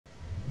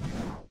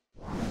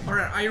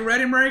Are you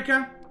ready,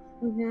 Marika?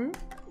 Mm-hmm.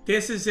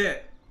 This is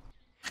it.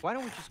 Why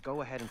don't we just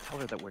go ahead and tell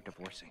her that we're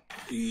divorcing?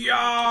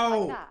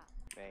 Yo!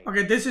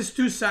 Okay, this is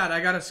too sad. I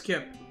gotta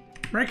skip.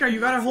 Marika,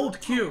 you gotta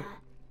hold Q.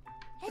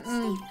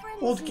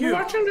 Hold Q.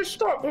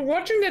 We're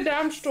watching the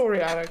damn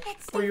story, Alex.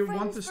 Oh, you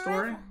want the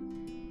story?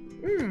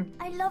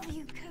 I love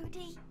you,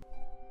 Cody.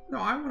 No,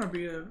 I wanna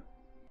be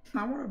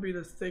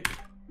the thick.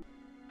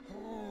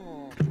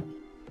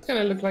 It's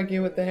gonna look like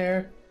you with the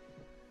hair.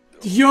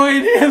 Yo,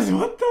 it is.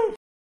 What the?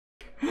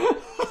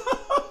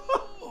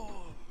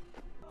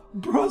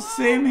 Bro,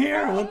 same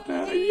hair. What the?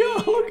 Yo,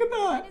 look at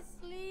that.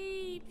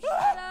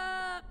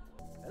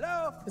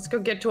 Hello? Let's go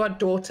get to our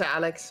daughter,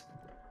 Alex.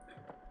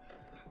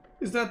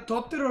 Is that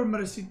daughter or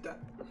Marisita?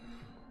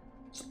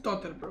 It's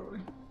daughter,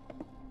 probably.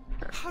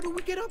 How do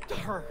we get up to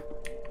her?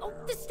 Oh,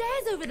 the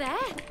stairs over there.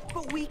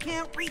 But we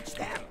can't reach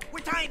them.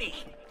 We're tiny.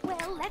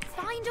 Well, let's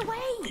find a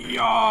way.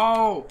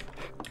 Yo!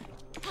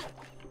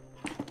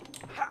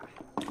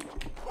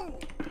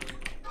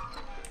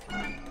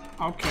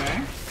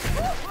 Okay.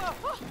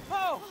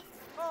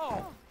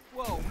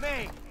 Whoa,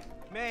 May.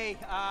 May,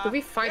 Do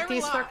we fight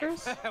these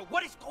fuckers?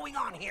 What is going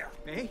on here?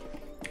 May?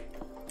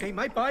 May,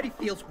 my body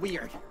feels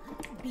weird.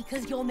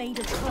 Because you're made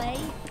of clay.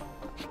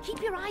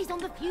 Keep your eyes on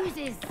the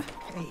fuses.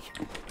 Hey,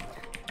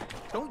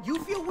 don't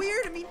you feel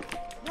weird? I mean,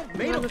 you're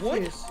made of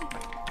wood.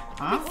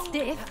 Huh?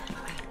 Stiff.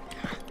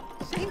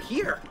 Same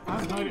here.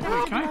 Wait,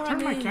 can I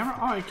turn my camera?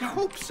 Oh, I I can't.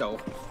 hope so.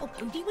 Oh,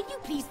 Cody, will you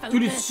please focus?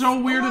 Dude, it's so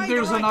weird that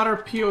there's Alright. another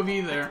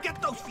POV there.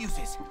 Get those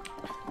fuses.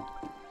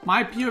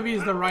 My POV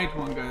is the right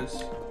one,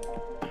 guys.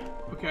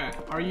 Okay,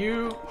 are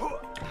you...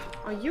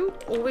 Are you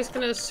always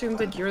gonna assume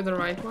that you're the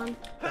right one?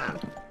 Damn.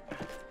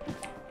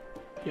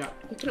 Yeah.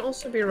 You can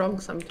also be wrong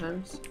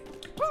sometimes.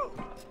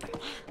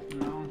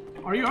 No.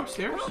 Are you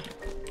upstairs?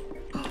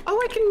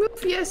 Oh, I can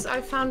move. Yes,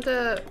 I found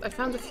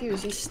the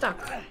fuse. He's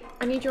stuck.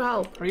 I need your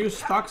help. Are you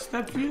stuck,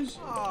 Step Fuse?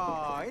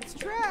 Oh, it's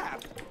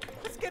trapped.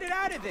 Let's get it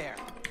out of there.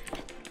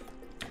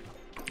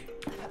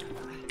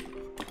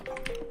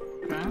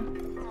 Okay.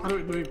 How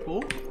do we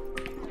pull?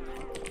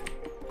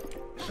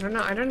 I don't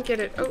know. I don't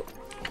get it. Oh.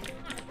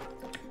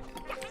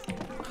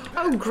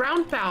 Oh,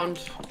 ground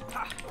pound.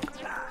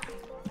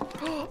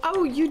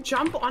 Oh, you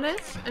jump on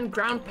it and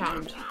ground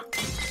pound.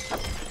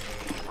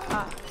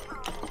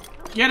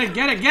 Get it,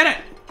 get it, get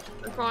it!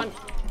 Come on.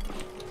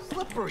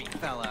 Slippery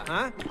fella,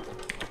 huh?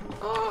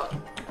 Oh.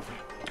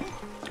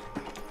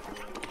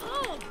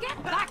 Oh,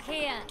 get back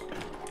here.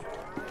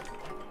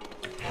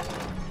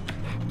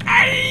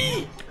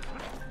 Hey!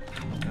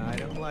 I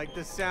don't like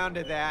the sound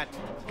of that.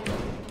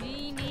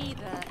 Me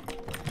neither.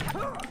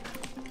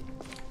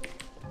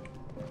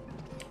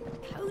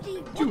 Cody,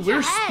 watch Dude, your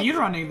we're head.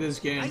 speedrunning this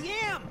I game.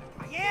 am.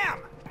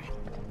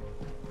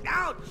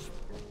 Ouch!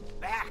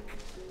 Back.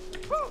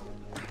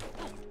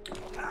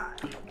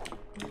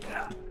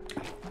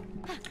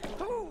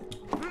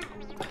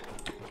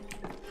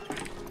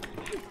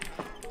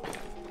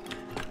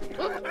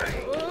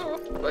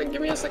 Wait,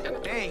 give me a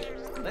second. Hey,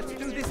 let's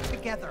do this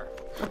together.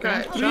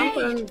 Okay, Three. jump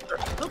and...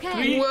 Okay.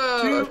 3,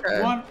 Whoa, 2,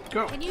 okay. 1,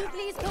 go. Can you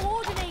please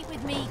coordinate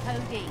with me,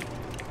 Cody?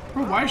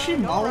 Bro, why is she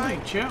molding?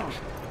 alright. Chill.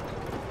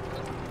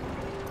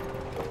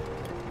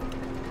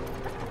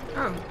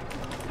 Oh.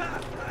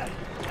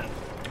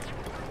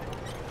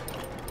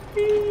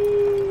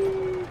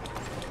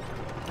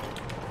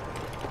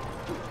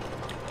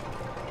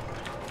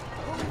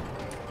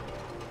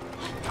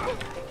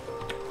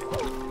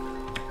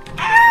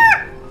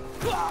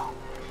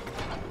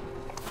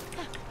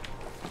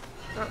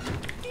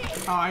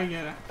 Oh, I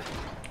get it.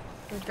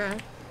 Okay.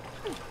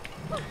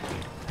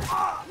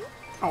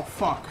 Oh,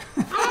 fuck.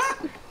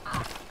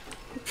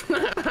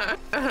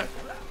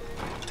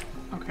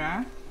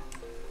 Okay.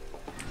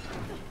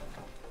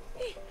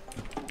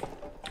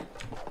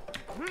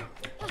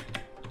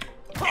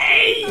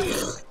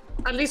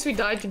 At least we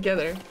died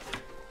together.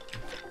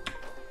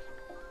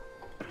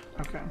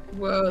 Okay.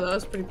 Whoa, that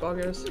was pretty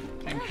boggers.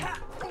 Thank you.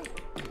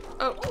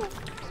 Oh.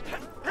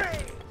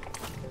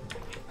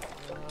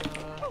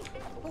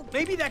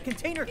 Maybe that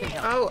container can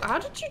help. Oh, how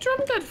did you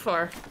jump that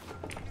far?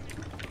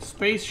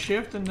 Space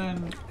shift and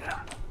then...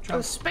 Oh,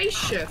 space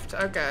shift.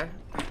 Okay.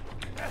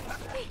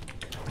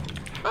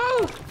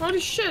 Oh, holy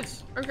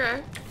shit.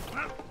 Okay.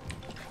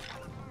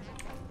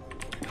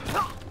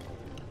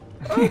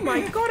 Oh my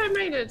god, I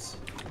made it.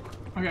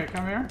 Okay,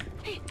 come here.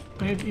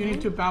 You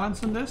need to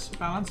balance on this.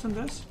 Balance on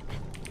this.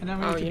 And then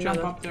we need to you jump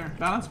know up there.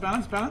 Balance,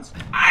 balance, balance.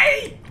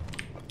 Aye!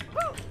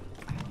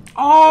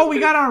 Oh, we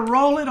gotta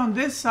roll it on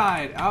this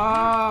side. Oh,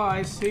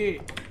 I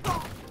see.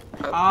 Oh,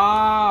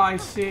 I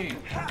see.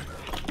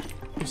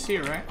 You see,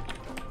 right?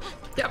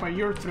 Yeah. But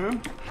you're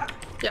through.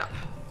 Yeah.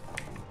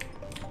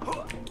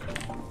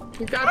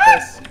 You got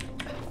this.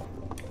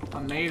 I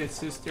made it,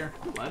 sister.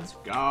 Let's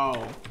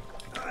go.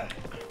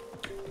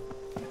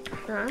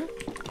 Okay.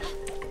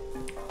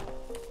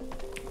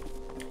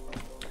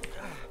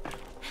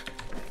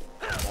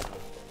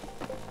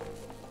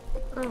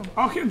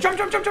 Oh. Okay, jump,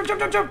 jump, jump, jump, jump,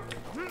 jump, jump.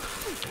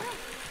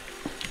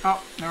 Oh,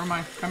 never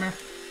mind. Come here.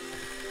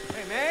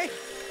 Hey, May,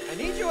 I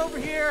need you over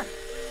here.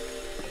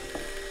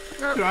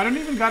 Dude, I don't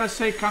even gotta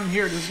say come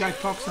here. This guy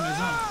talks on his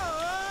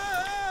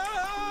own.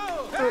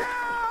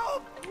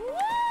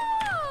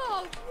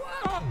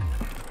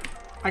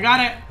 I got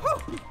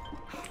it.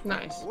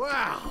 Nice.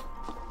 Wow.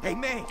 Hey,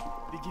 May,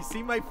 did you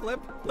see my flip?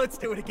 Let's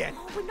do it again.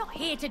 We're not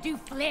here to do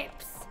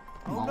flips.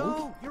 Oh,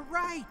 no, you're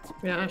right.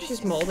 Yeah,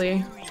 she's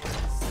moldy.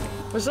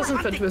 This doesn't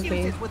fit with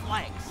me.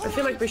 I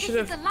feel like we should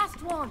have. The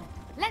last one.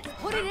 Let's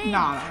put it in.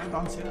 No,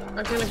 don't say that.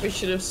 I feel like we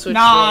should have switched.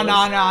 No.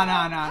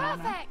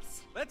 Perfect.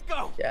 Let's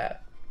go. Yeah.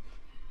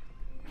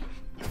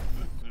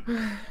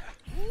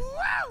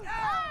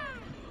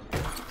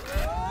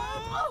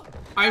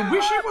 I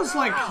wish it was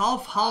like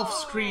half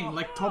screen,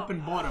 like top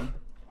and bottom.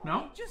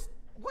 No?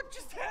 What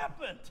just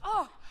happened?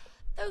 Oh,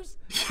 those.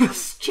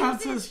 Yes,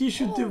 Chad says he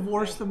should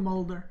divorce the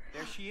molder.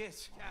 There she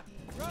is.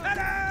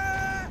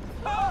 Ta-da!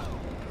 Oh,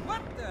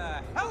 what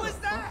the hell is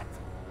that?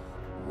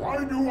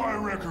 Why do I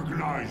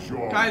recognize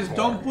your Guys, voice?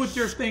 don't put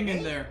your thing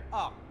in there.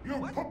 Oh, You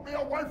put me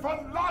away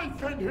for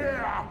life in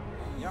here!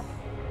 yep.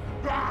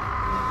 Oh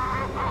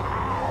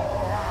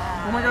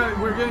my god,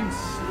 we're getting...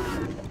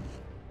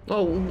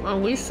 Oh,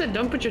 we said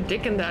don't put your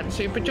dick in that,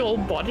 so you put your whole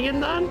body in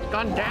that?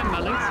 God damn,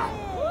 Alex.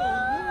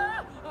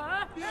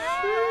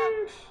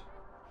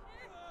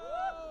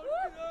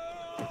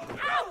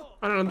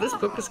 I don't know, this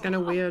book is kind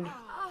of weird.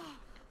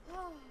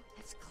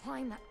 Let's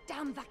climb that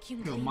damn vacuum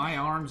Yo, cleaner. my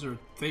arms are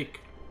thick.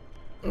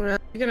 You're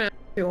gonna have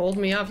to hold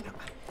me up.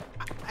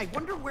 I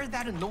wonder where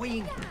that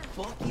annoying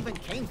book even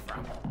came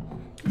from.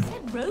 You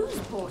said Rose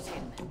bought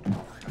him.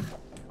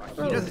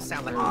 He doesn't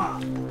sound like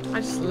I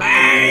just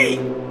laughed. Hey!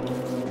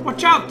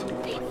 Watch out!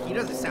 he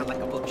doesn't sound like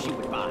a book she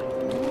would buy.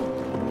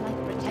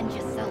 Like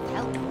pretentious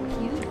self-help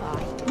you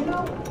buy.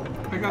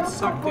 I got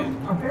sucked in.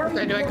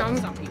 Okay, do I come?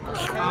 Some people.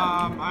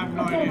 I have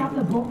no idea.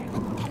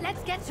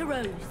 Let's get to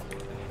Rose.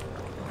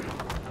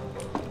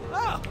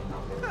 Oh.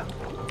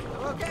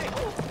 Okay.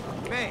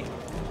 May.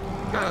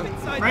 Oh,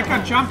 Inside.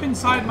 Rekka, jump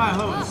inside my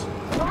hose.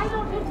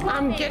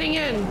 I'm getting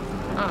in.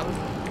 Oh,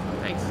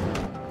 thanks.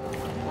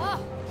 Oh,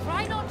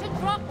 try not to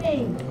drop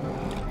me.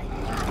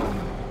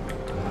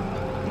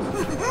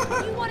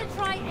 You want to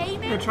try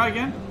aiming? Go try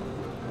again.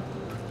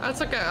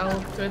 That's okay, I'll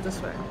do it this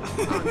way.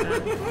 Oh, damn.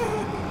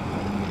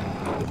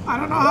 I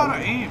don't know how to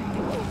aim.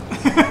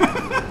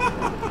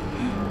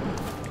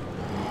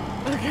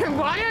 Okay,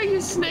 why are you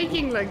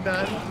snaking like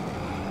that?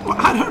 Well,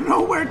 I don't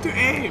know where to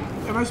aim.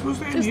 Am I supposed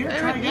to aim Just here? aim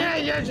Try it,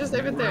 again? yeah, just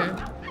aim it there.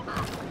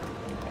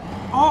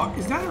 Oh,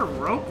 is that a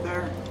rope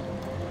there?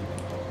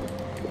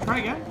 Try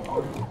again.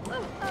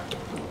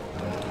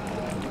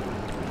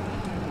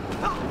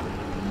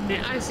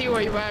 Yeah, I see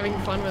why you were having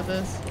fun with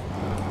this.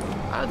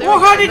 Oh, Oh,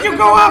 how did you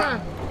go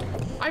up?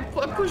 I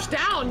pushed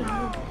down.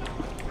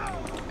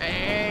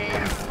 Hey.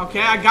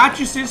 Okay, I got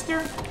you,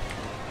 sister.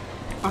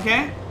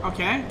 Okay,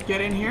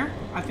 get in here.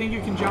 I think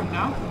you can jump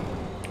now.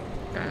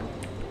 Okay.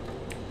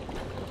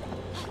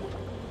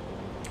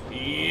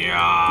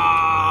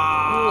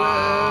 Yeah.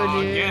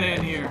 Whoa, dude. Get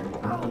in here.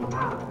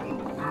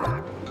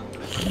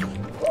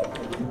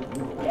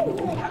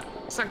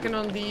 Sucking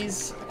on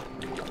these.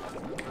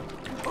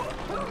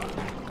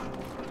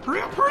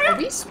 Hurry up, hurry Are up.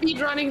 we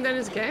speedrunning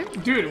this game?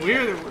 Dude,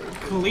 we're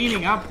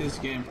cleaning up this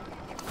game.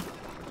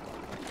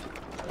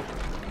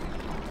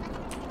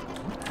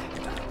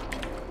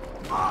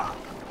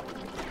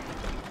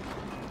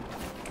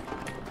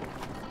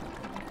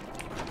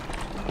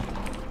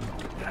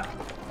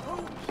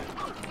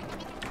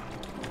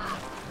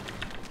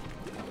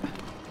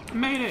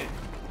 Made it.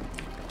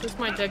 This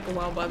might take a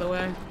while, by the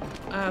way.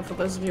 For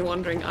those of you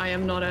wondering,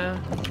 I'm not a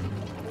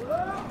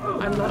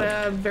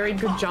very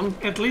good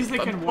jump. At least they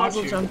can watch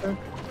puzzle you. jumper.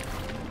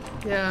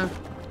 Yeah.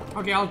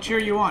 Okay, I'll cheer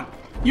you on.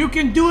 You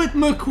can do it,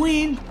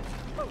 McQueen.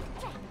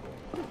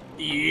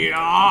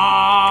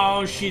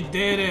 Yeah, she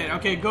did it.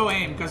 Okay, go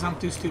aim, because I'm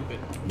too stupid.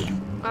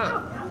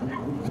 Oh.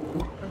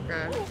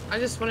 Okay. I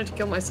just wanted to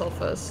kill myself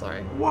first,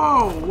 sorry.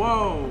 Whoa,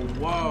 whoa,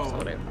 whoa.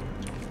 Sorry.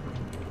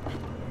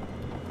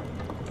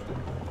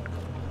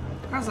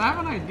 Guys, I have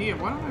an idea.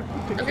 Why don't I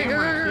put the Okay, go,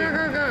 camera go,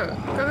 here? go, go,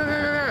 go, go, go,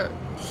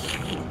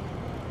 go.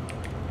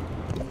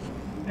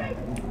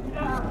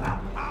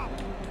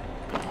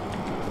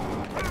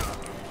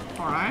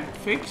 Alright,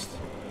 fixed.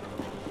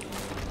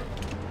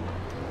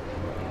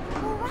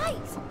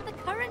 Alright, the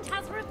current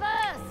has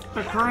reversed.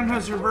 The current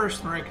has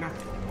reversed, Marika.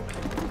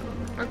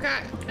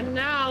 Okay, and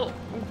now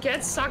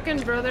get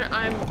sucking, brother.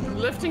 I'm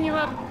lifting you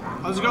up.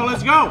 Let's go,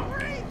 let's go!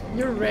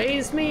 You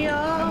raise me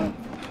up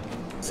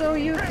so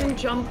you can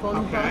jump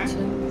on Okay.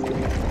 buttons.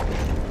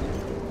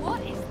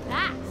 What is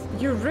that?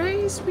 You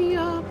raise me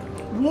up.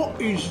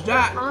 What is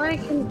that? I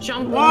can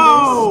jump on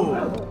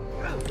Whoa!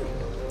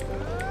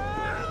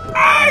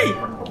 Hey!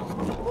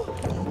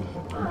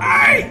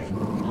 Hey!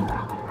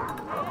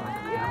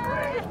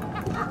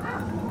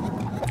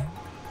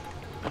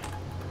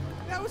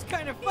 That was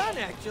kind of fun,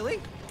 actually.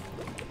 this.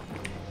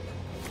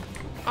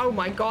 Oh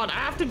my god, I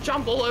have to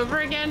jump all over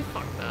again?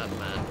 Fuck that,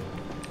 man.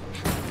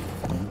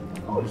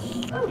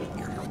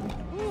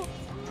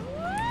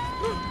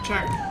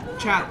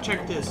 Chat,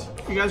 check this.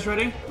 You guys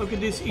ready? Look at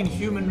these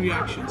inhuman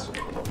reactions.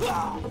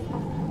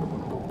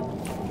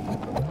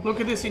 Look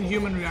at this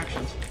inhuman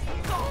reactions.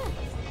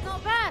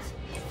 Not bad.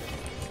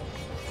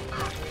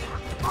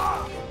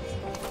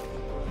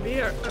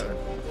 Here.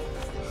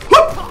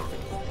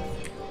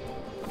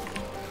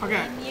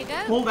 Okay. In you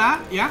go. Pull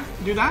that. Yeah.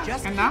 Do that.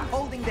 Just And keep now.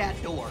 holding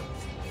that door.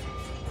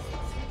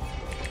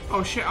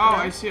 Oh shit. Oh,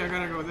 I see. I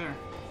gotta go there.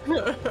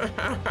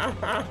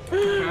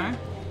 Okay.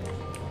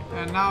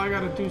 And now I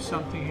gotta do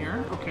something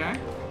here. Okay.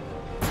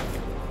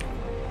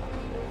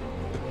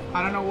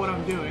 I don't know what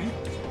I'm doing.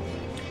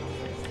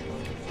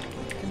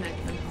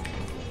 Connect them.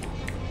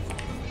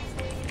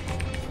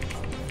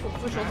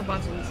 Push all the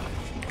buttons.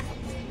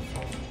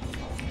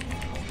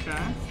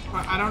 Okay.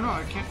 I don't know.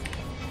 I can't.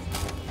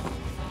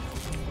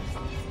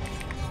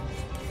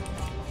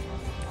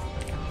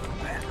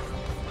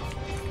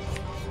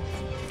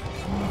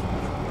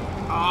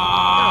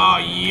 Oh,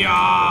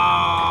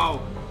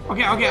 yo!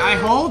 Okay, okay, I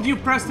hold, you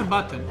press the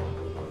button.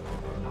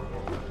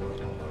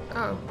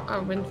 Oh, I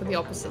went for the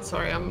opposite.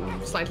 Sorry,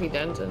 I'm slightly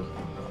dented.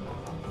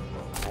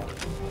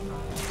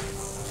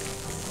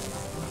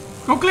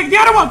 Go click the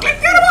other one! Click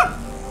the other one!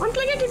 I'm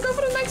clicking it. Go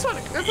for the next one.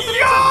 Go for the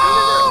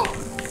Yo!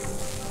 next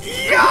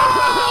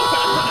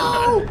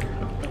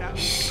one.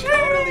 Shit!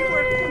 Totally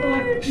worth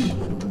it.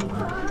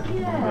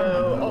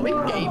 Are we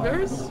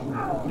gamers?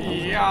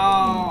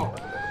 Yo!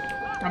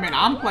 I mean,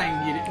 I'm playing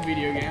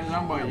video games.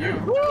 How about you?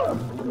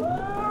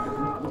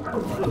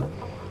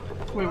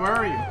 Wait, where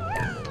are you?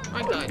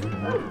 I died.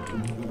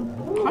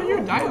 How you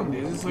die on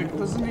this? It's like, it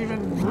doesn't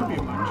even move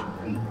you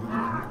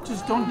much.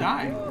 Just don't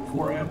die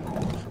for it.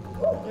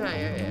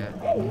 Yeah.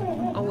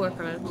 I'll work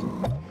on it.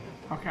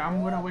 Okay,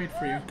 I'm gonna wait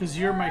for you, because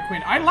you're my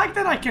queen. I like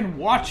that I can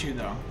watch you,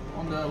 though,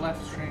 on the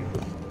left screen.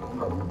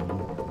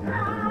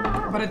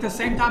 But at the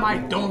same time, I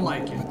don't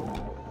like it.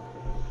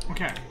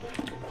 Okay.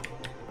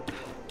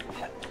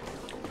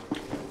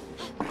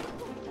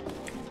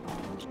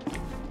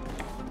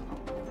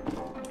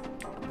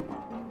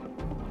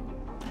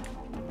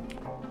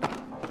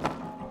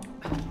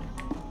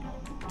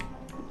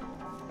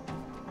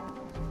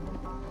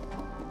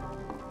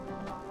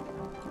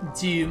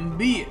紧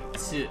闭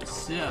指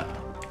示。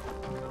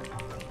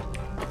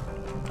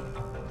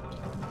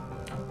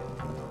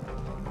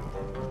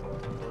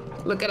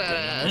 Look at that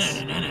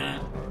ass.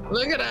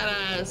 Look at that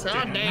ass.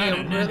 Oh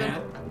damn,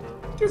 brother.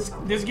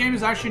 This game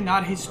is actually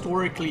not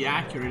historically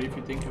accurate if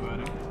you think about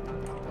it.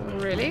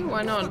 Really?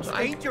 Why not? Looks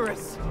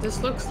dangerous.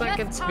 This looks like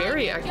it's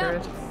very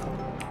accurate.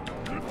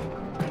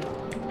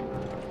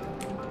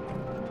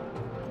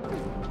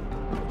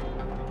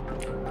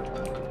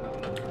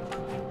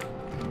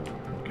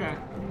 Okay.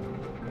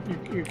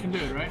 You can do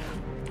it, right?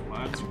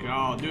 Let's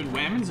go. Dude,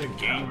 Whamen's a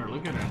gamer.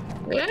 Look at her.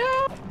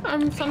 Yeah,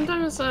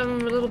 sometimes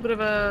I'm a little bit of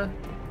a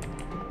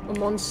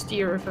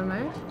monster, if I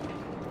may.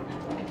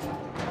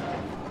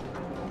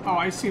 Oh,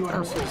 I see what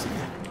I'm supposed to do.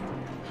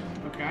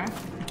 Okay.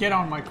 Get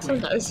on my queen.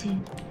 Sometimes.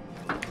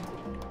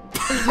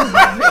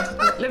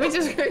 Let me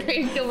just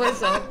quickly kill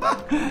myself.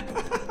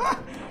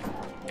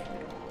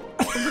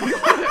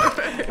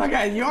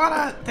 Okay, you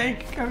wanna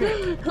take...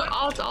 Okay.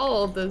 I'll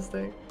hold this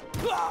thing.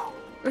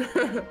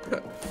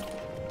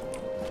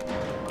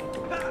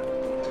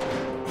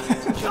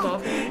 Switch it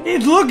off.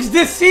 It looks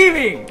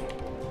deceiving!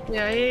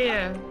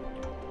 Yeah.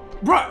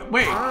 Bro,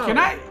 wait, Oh. can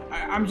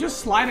I'm just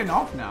sliding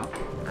off now.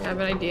 I have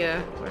an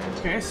idea.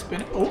 Okay,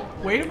 spin it. Oh,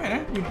 wait a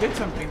minute. You did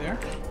something there.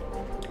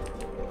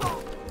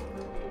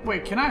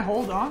 Wait, can I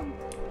hold on?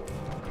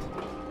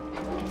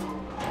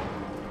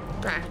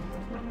 Okay.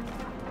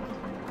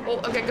 Oh,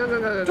 okay, go.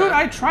 Dude,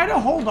 I tried to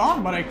hold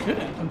on, but I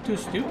couldn't. I'm too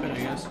stupid, I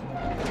guess.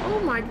 Oh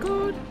my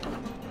god.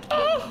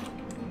 Oh.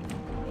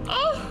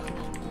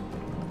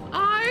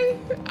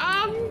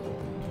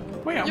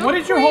 Wait, Your what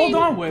did you queen. hold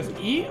on with?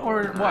 E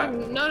or what?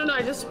 No,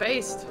 I just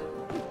spaced.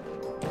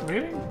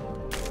 Really?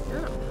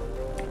 Yeah.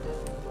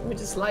 Let me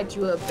just light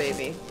you up,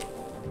 baby.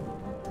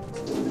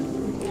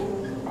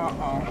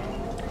 Uh-oh.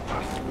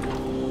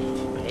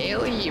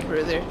 Hell yeah,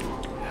 brother.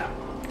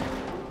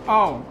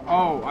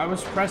 Oh, I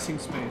was pressing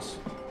space.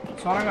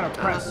 So I'm gonna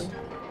press.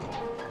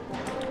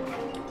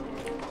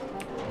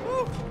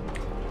 Woo!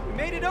 We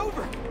made it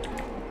over.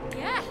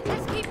 Yeah,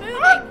 let's keep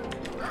moving.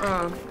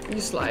 Oh,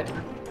 you slide.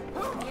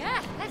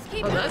 Yeah, let's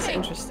keep Oh, moving. that's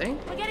interesting.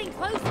 We're getting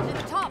closer to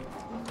the top.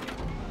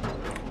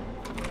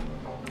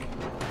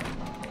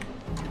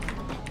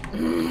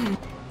 I'm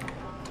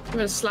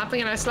gonna slapping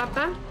and I slap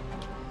that?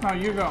 No,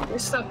 you go. You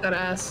slap that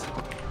ass.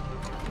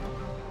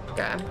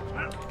 Okay.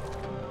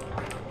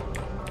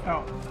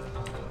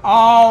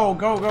 Oh,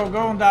 go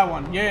on that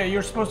one. Yeah,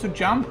 you're supposed to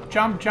jump.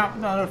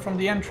 No, from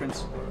the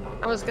entrance.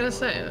 I was gonna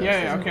say.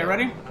 Yeah, okay,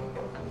 ready?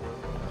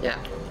 Yeah.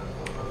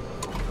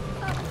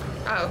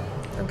 Oh,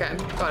 okay.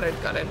 Got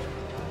it.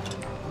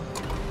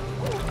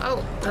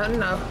 Oh,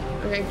 no.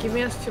 Okay, give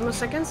me a few more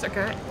seconds.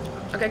 Okay,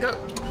 go.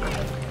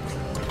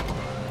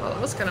 Well,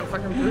 that was kind of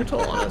fucking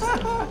brutal,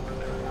 honestly.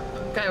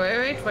 Okay,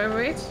 wait.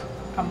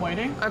 I'm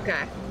waiting.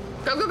 Okay.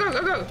 Go.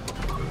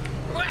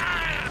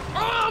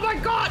 Oh my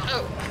god!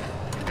 Oh.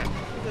 Okay,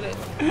 you did it.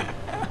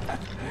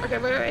 Okay,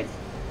 wait.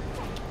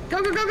 Go.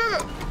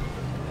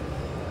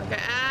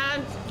 Okay,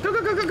 and go.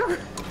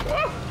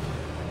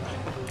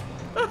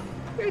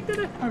 We did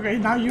it. Okay,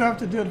 now you have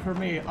to do it for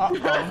me.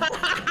 Uh-oh.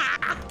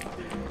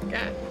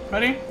 Okay.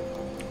 Ready?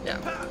 Yeah.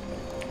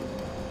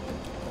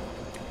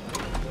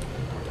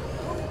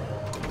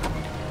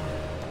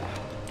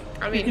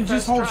 I mean, You can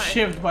just hold try.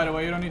 shift, by the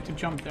way. You don't need to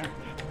jump there.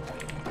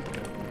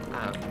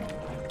 Oh.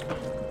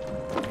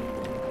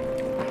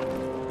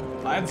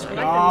 Let's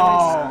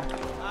go.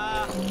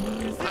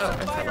 Is this Oh, a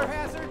I fire fell.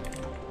 hazard?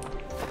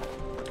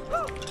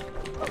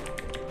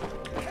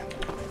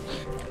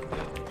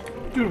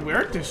 Dude,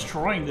 we're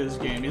destroying this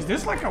game. Is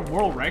this like a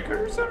world record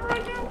or something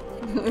right now?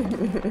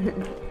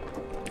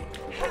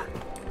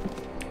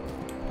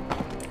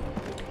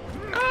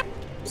 I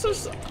No,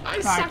 I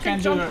suck at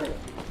can't do jumping.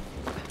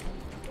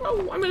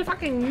 Oh, I'm a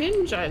fucking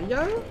ninja,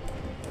 yo.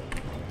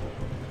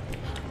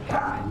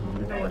 I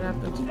don't know what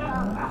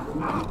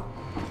happened.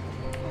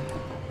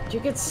 Did you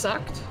get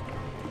sucked?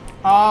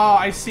 Oh,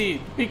 I see.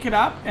 Pick it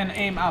up and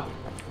aim up.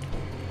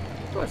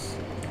 Of course.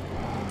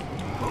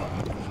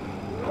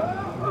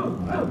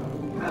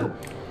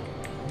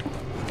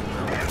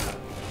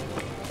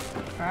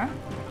 Okay.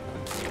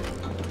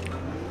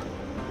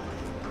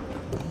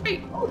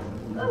 Hey.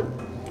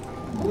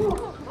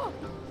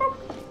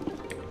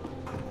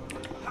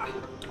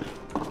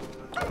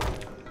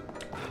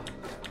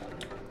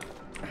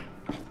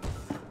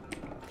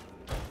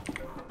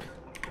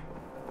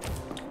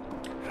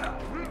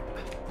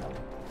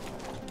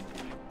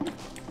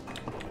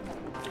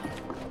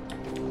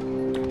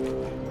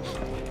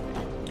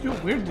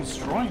 Dude, we're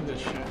destroying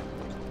this shit.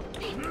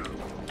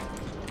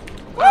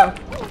 Oh.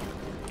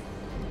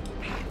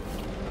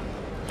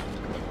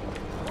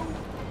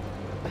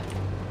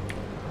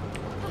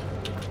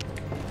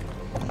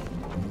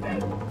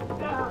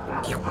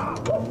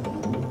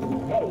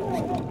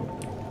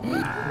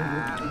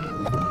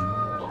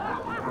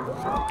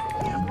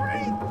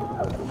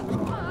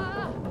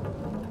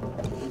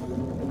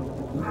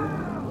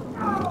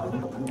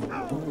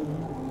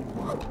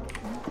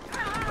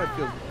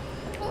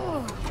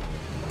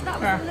 That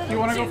was a Okay, little you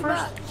want to go too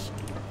first?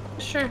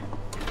 much. Sure.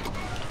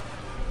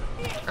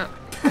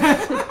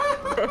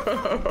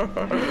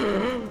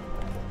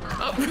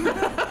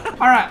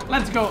 Alright,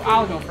 let's go.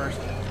 I'll go first.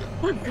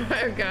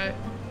 Okay.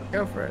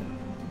 Go for it.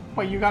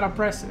 Wait, you gotta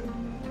press it.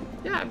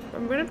 Yeah,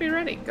 I'm gonna be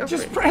ready. Go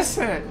Just for press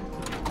it.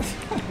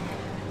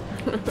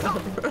 it.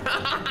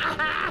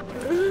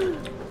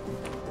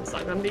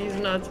 Suck on these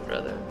nuts,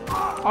 brother.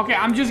 Okay,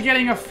 I'm just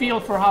getting a feel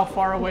for how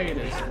far away it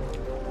is.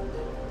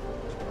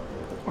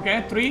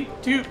 Okay, 3,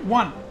 2,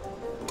 1.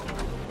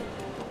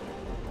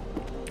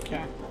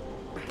 Okay.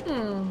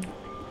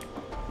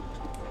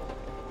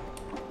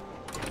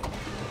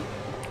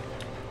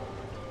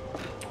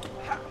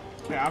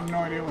 Okay, I have no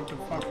idea what the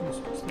fuck I'm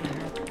supposed to do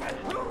here.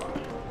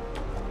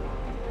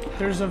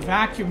 There's a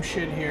vacuum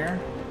shit here.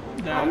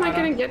 That How am I don't-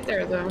 gonna get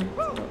there, though?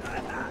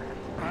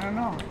 I don't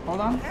know.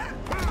 Hold on.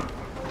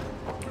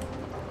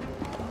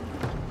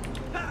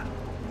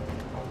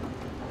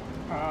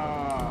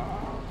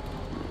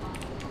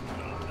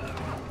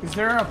 Is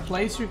there a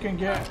place you can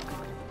get?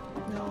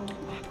 No.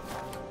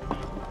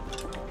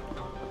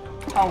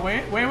 Oh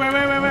wait, wait,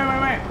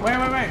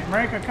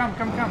 Marika, come.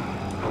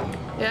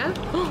 Yeah?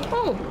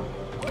 Oh!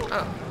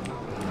 Oh.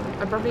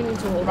 I probably need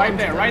to hold on Right to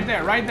there, them.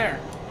 right there.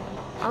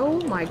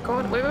 Oh my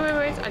god. Wait.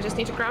 I just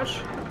need to crouch.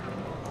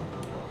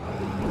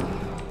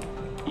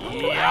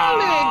 Yeah.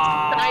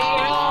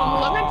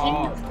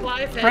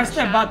 Press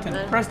that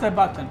button. Press that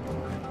button.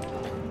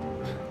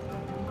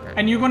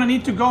 And you're gonna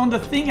need to go on the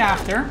thing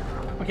after.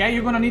 Okay,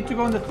 you're gonna need to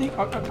go on the thing.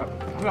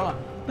 Well,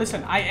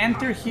 listen, I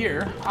enter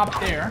here, up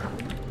there,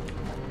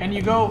 and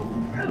you go.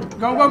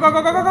 Go.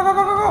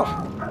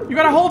 You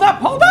gotta hold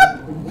up. What?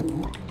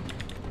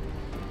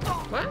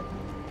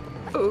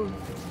 Oh.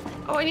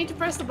 Oh, I need to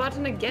press the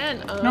button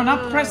again. No,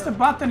 not press the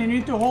button. You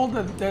need to hold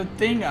the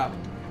thing up.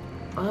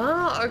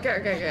 Oh, okay, I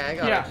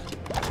got Yeah. it.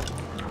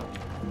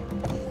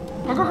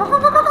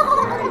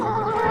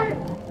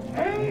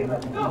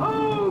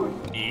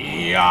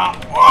 Yeah.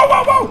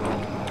 Whoa.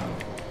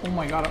 Oh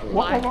my god.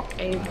 Whoa. Like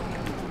a...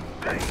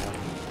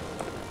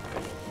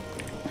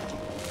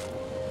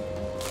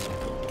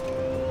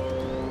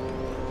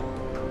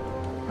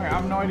 Okay, I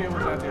have no idea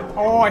what that did.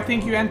 Oh, I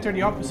think you entered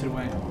the opposite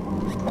way.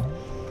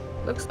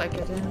 Looks like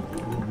it,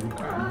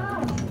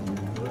 yeah.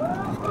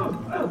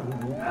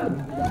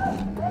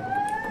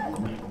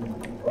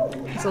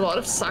 There's a lot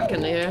of suck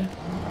in here.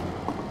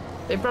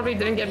 They probably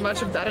didn't get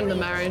much of that in the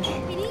marriage.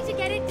 We need to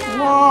get it down.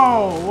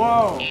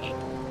 Whoa.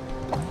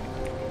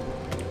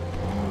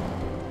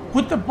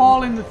 Put the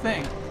ball in the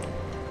thing.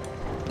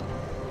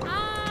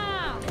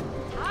 Ah,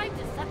 time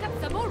to suck up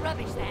some more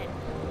rubbish then.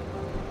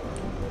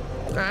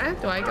 Okay,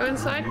 do I go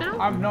inside now?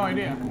 I have no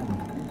idea.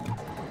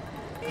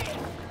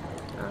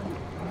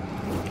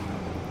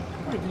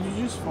 Wait, did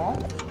you just fall?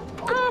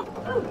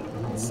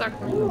 Oh! Suck.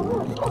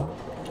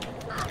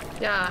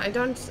 Yeah, I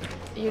don't...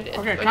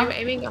 Okay, are come. you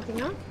aiming up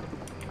and up?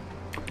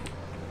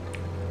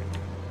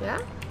 Yeah?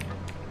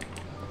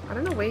 I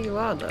don't know where you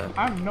are, though.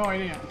 I have no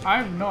idea.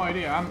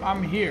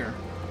 I'm here.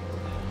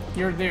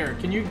 You're there.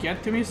 Can you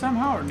get to me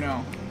somehow or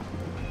no?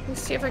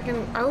 Let's see if I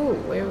can. Oh,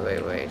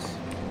 wait.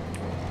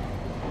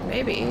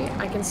 Maybe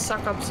I can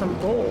suck up some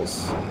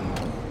balls.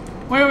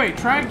 Wait.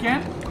 Try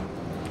again.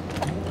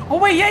 Oh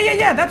wait,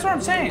 yeah. That's what I'm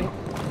saying.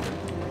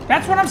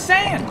 That's what I'm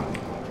saying.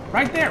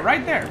 Right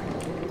there.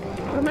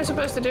 What am I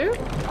supposed to do?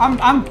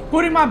 I'm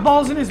putting my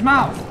balls in his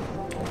mouth.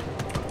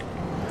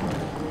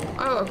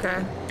 Oh,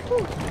 okay.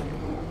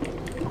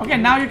 Okay,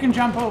 now you can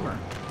jump over.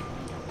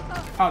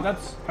 Oh,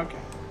 that's okay.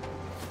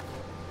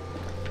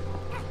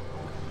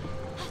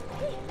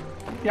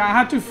 Yeah, I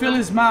had to fill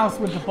his mouth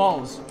with the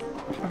balls.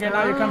 Okay,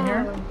 now you come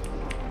here.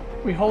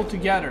 We hold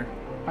together.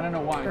 I don't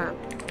know why. I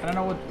don't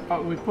know what.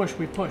 Oh, we push.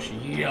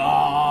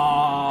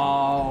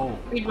 Yo!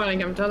 Keep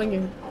running, I'm telling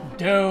you.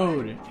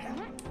 Dude.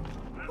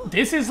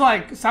 This is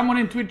like, someone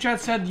in Twitch chat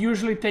said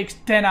usually takes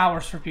 10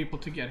 hours for people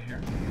to get here.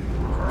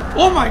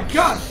 Oh my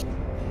god!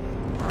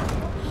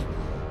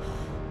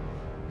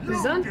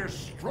 Is that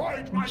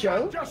Destroyed my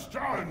Joe?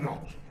 digestion.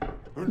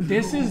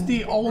 This is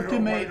the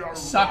ultimate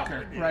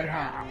sucker right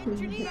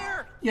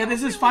here. Yeah,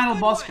 this is final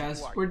boss,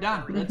 guys. We're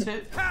done. That's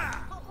it.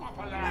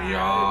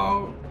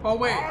 Yo. Oh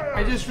wait,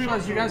 I just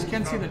realized you guys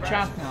can't see the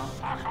chat now.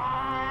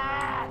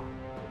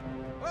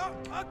 Well,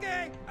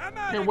 okay, I'm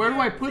out. Okay, where do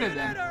I put it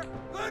then?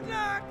 Good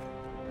luck.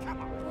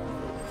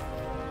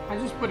 I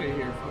just put it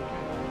here.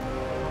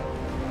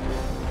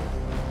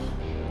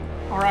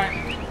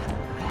 Alright.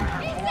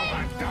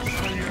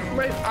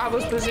 Wait, I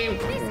was busy.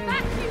 This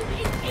vacuum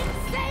is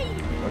insane!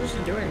 What is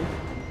he doing?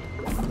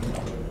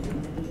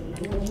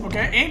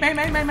 Okay, aim.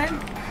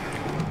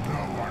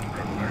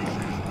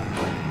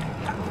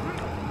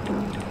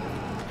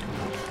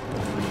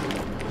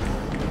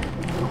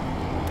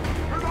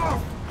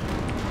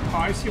 Oh,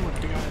 I see what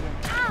we gotta do.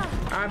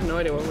 I have no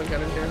idea what we're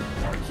gonna do.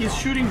 He's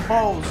shooting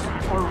balls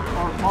or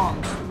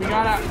bombs. We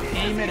gotta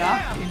aim it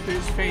up into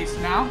his face.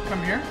 Now,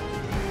 come here.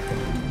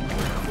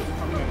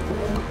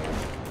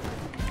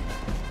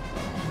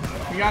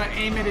 We gotta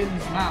aim it in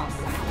his mouth.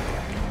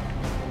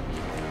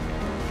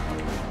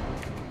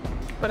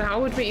 But how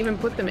would we even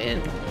put them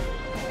in?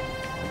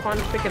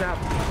 Can't pick it up.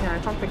 Yeah,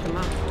 I can't pick them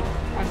up.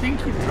 I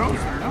think he throws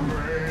them, no?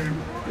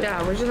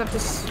 Yeah, we just have to.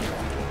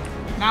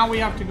 Now we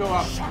have to go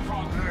up.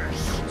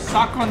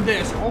 Suck on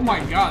this. Oh my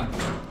god.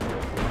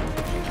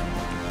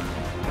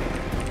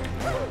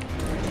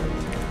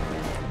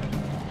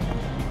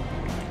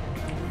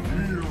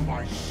 Feel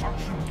my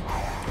suction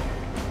power.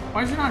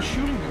 Why is he not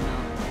shooting them now?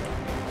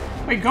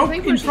 Wait, go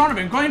in front of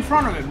him. Go in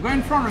front of him.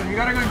 You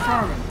gotta go in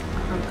front of him.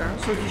 Okay.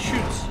 So he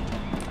shoots.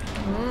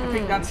 I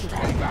think that's the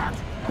thing.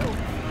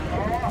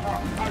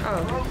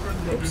 Oh,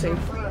 oopsie.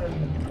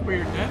 Where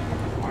you're dead?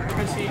 I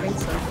see. I think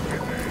so.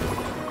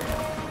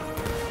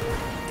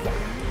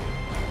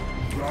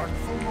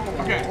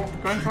 Okay,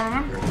 go in front of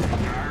him.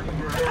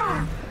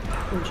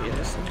 Oh,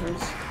 Jesus,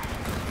 sometimes.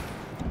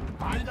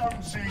 I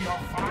don't see your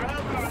fire.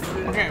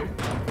 Okay.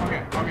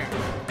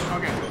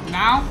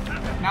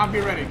 Now be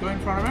ready. Go in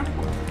front of him.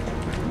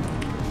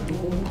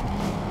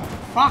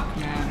 Fuck,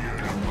 man.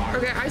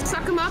 Okay, I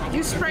suck him up,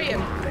 you spray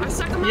him. I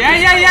suck him up.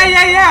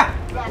 Yeah.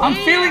 I'm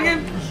feeling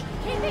him.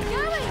 Keep it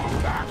going!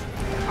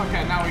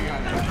 Okay, now we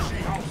got it.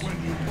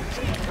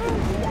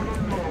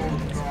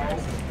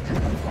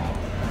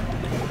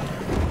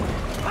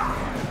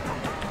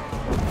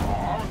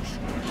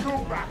 Go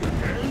back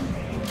again.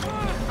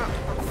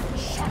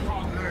 Suck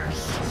on this.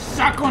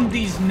 Suck on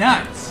these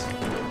nuts.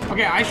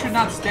 Okay, I should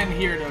not stand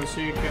here though, so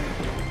you can.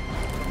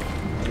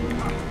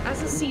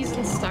 As a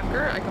seasoned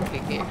sucker, I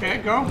completely. Okay,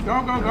 go.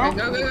 Go.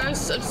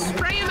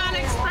 Spray him,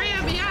 Alex, spray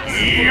him, yes!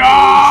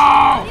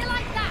 Yo! You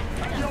like that,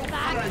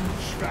 scumbag?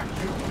 Expect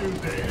you to do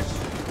this.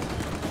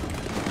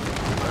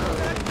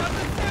 That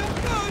doesn't sound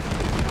good.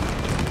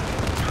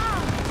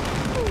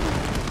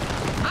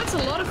 That's a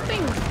lot of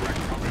things.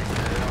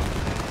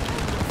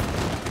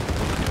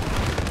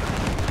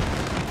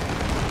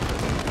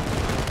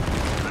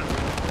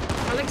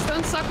 Alex,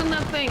 don't suck on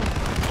that thing.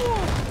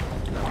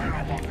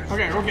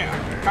 Okay.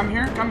 Come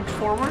here. Come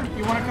forward.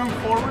 You want to come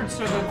forward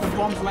so that the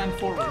bombs land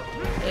forward.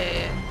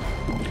 Yeah.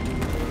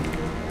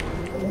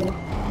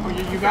 Oh,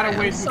 you gotta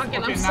wait. I'm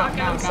sucking. Okay, I'm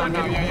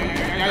now.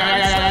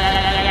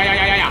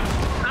 Yeah.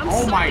 I'm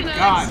Oh my sucking,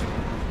 god.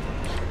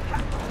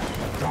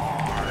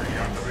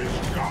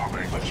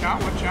 Alex.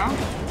 Watch out.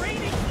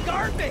 Raining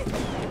garbage.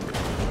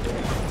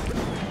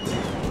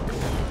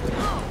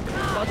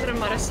 Otra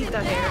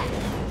maracita here.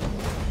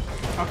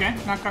 Okay,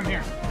 now come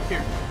here.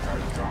 Here.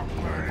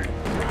 Okay.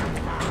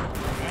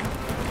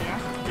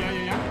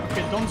 Yeah.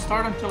 Okay, don't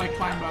start until I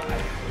climb up.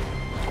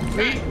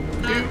 3, 2,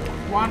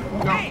 1, go.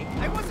 Hey,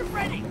 I wasn't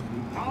ready.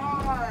 Go. I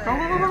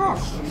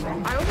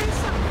already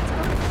sucked. Let's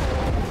go.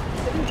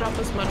 Didn't drop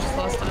as much as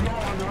last time.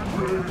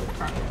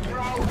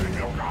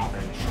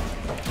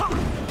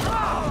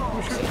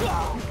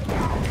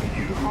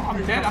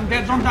 I'm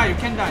dead. Don't die. You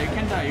can die.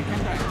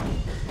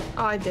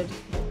 Oh, I did.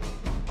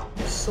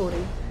 Sorry.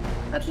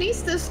 At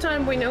least this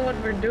time we know what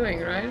we're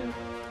doing, right?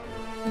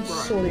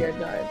 Sorry, I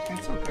died.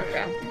 It's okay.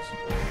 Okay.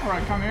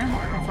 Alright, come here.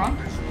 In front.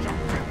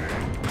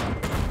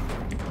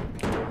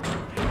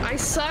 I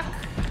suck.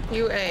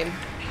 You aim.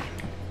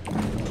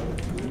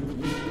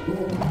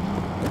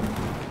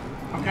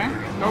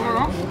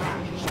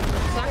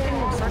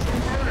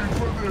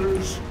 for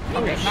this.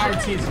 Okay, now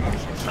it's easy.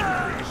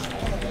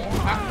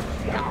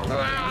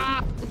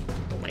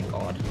 Oh my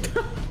god.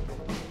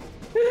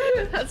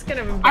 That's kind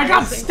of embarrassing. I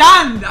got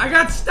stunned! I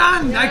got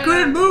stunned! I Yeah.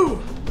 couldn't move!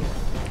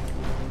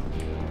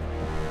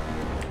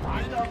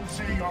 I don't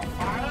see your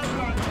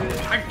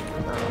fire.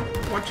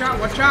 Watch out,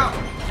 watch out!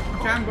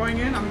 Okay, I'm going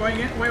in, I'm going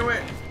in. Wait, wait.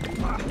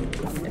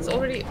 It's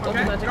already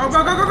Okay, automatic. go,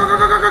 go, go, go, go,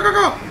 go, go, go, go,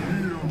 go!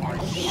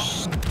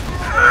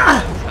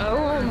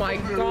 Oh my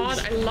god,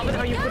 I love it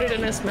how you put it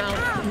in his mouth.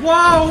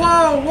 Whoa,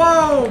 whoa,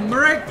 whoa!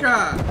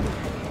 Marika!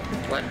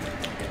 What?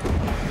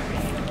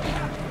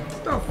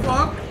 What the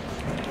fuck?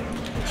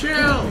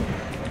 Chill!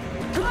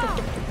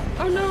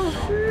 Oh no!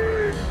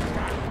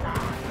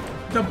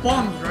 The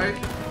bombs, right?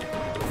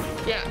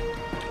 Yeah.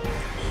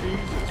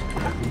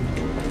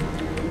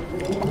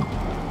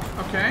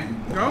 Okay,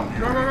 go,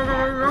 go, go, go, go,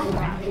 go, go.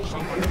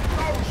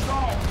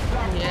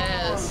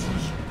 Yes.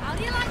 How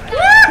do you like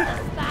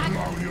that? Bag.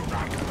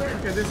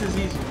 Okay, this is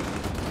easy.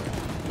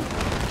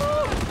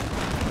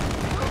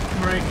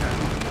 Marika,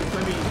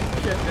 let me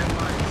get them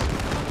lines.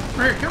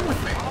 Marika, come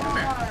with me. Come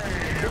here.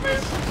 Come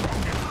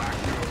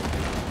here.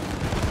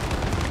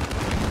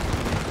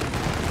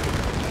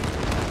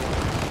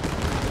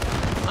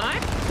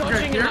 I'm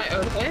dodging in my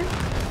own way.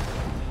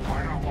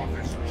 I don't want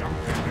this junk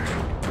in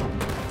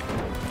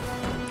there.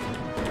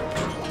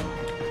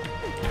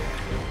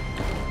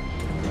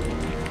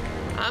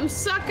 I'm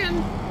sucking.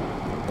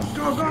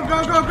 Go, go,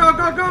 go, go, go,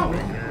 go, go!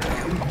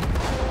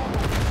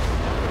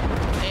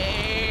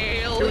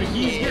 Hell Dude,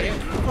 he's yeah. getting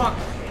fucked.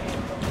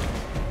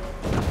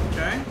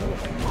 Okay.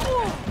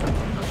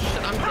 Oh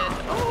shit, I'm dead.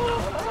 Oh.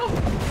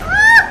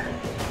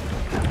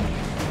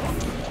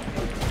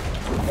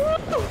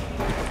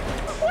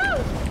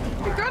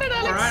 You got it,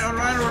 Alex. Alright,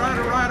 alright, alright,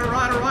 alright,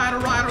 alright, alright,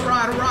 alright,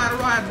 alright, alright,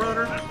 alright,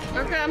 brother.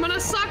 Okay, I'm gonna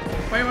suck.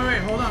 Wait, wait,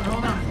 wait, hold on,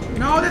 hold on.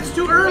 No, that's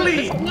too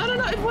early! No, no,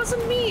 no, it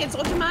wasn't me. It's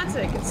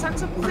automatic. It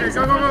sucks up. Okay,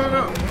 go, go, go, go,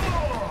 go.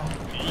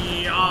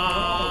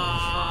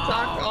 Yeah.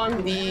 Suck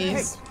on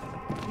these.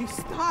 You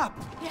stop.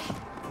 Yeah.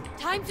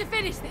 Time to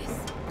finish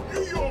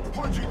this. You're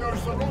punching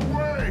us the wrong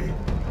way.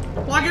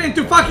 Plug it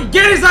into fucking.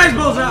 Get his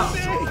eyeballs out!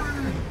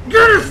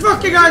 Get his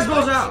fucking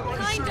eyeballs out!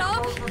 Kind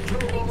of. He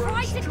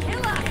tried to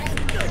kill us.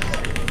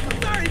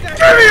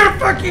 Give me your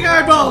fucking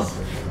eyeballs!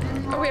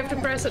 Oh, we have to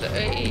press it. Give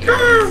me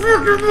your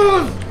fucking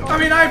balls! I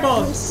mean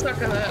eyeballs!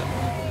 Suck on that.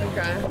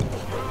 Okay.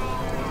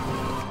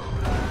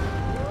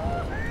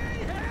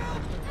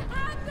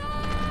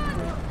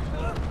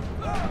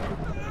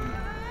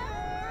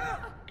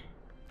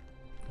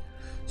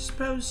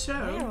 Suppose so.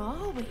 Where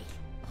are we?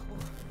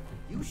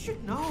 You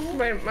should know.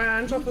 Wait, my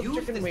hands off the Use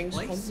chicken this wings.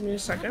 place. Hold me a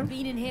I've second.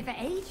 been in here for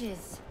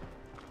ages.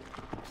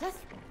 Plus,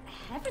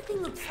 everything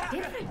looks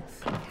different.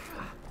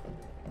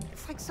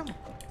 It's like some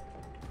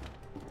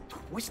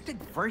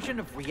twisted version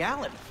of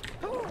reality.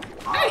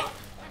 Hey!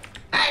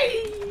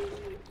 Hey!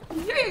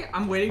 Yeah!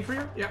 I'm waiting for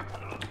you. Yeah.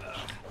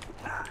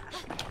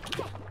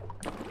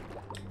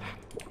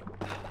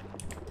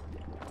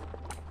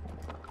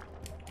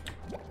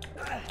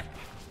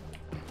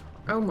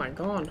 Oh my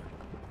god.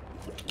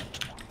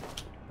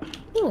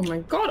 Oh my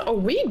god, are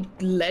we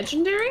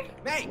legendary?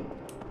 Hey,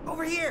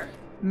 over here.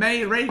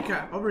 May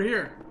Reika, over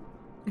here.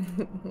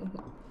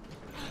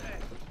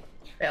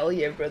 Hell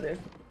yeah, brother.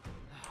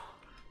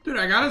 Dude,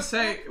 I gotta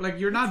say, like,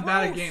 you're not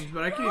bad at games,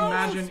 but I can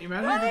imagine if you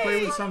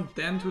play with some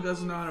dent who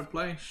doesn't know how to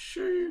play.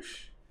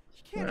 Sheesh.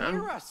 You can't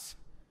hear us.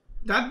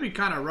 That'd be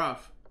kind of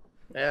rough.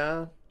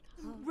 Yeah.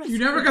 You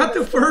never got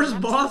the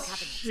first boss?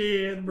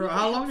 Shit, bro.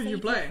 How long did you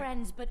play?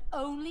 Friends, but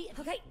only.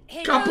 Okay,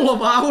 here Couple goes.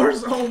 of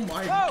hours? Oh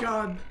my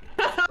god.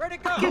 Where'd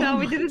it go? You know,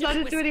 we did this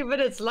under 20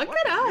 minutes. Look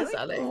at us,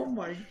 really? Alex. Oh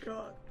my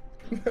god.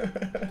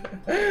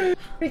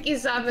 Ricky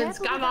Savins,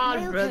 Careful come with that on,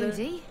 nail, brother.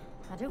 Cody.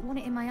 I don't want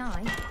it in my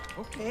eye.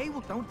 Okay,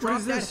 well don't What drop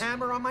is that this?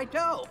 hammer on my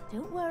toe.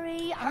 Don't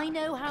worry, I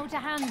know how to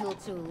handle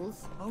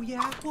tools. Oh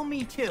yeah? Well,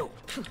 me too.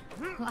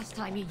 Last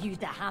time you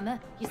used a hammer,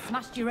 you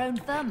smashed your own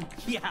thumb.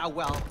 Yeah,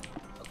 well.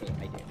 Okay,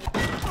 I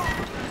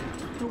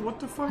did. Dude, what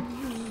the fuck did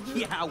you just do?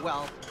 Yeah,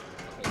 well.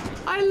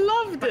 I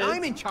loved But it.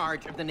 I'm in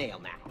charge of the nail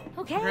now.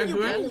 Okay, Okay,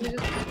 do it.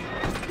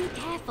 just be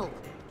careful.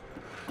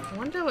 I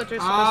wonder what you're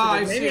supposed Ah,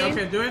 to I do. see. Maybe.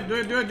 Okay, do it, do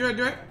it, do it, do it,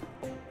 do it.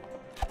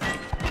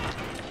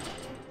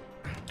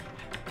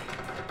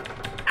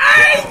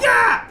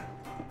 Ay-ya!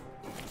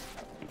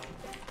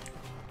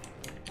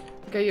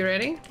 Okay, you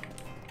ready?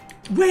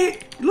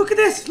 Wait, look at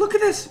this, look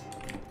at this.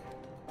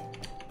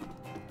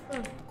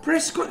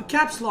 Press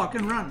caps lock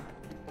and run.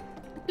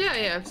 Yeah,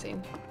 yeah, I've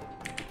seen.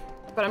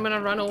 But I'm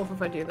gonna run off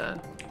if I do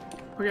that.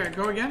 Okay,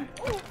 go again.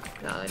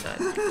 No, I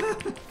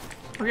died.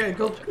 Okay,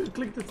 go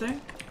click the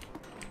thing.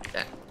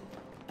 Yeah.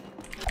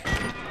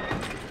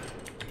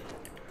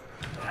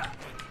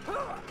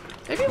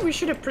 Maybe we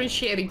should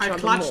appreciate each I other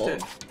clutched more.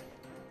 it.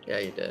 Yeah,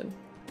 you did.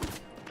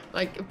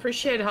 Like,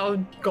 appreciate how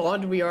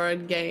god we are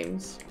at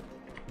games.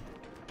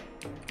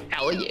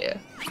 Hell yeah.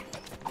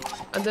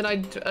 And then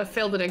I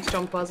failed the next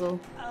jump puzzle.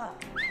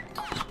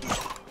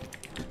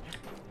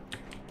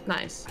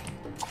 Nice.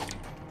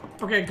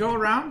 Okay, go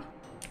around.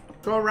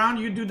 Go around,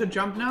 you do the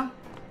jump now.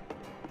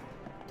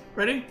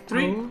 Ready?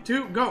 3,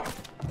 2, go.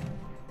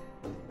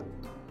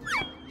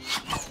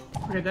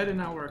 Okay, that did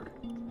not work.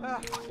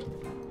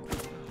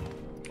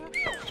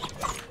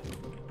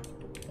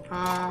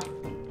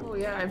 Oh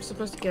yeah, I'm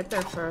supposed to get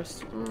there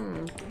first.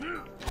 Oh,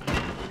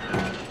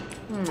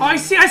 I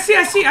see.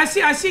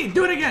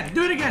 Do it again.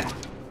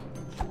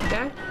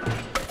 Okay.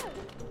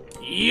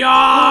 Yo!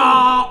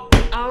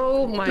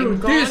 Oh my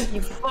Dude, god, this-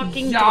 you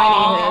fucking Yo!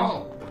 tiny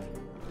head.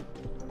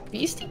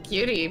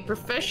 Beastyqt,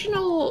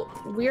 professional,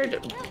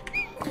 weird,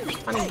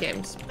 funny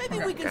games. Maybe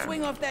we can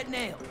swing off that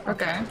nail.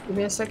 Okay, give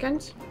me a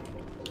second.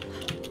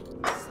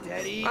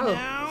 Steady Oh.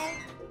 now.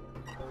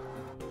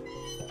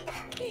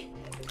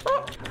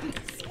 Oh,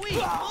 Sweet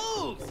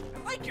moves. I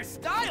like your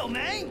style,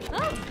 man. Oh,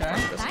 Okay.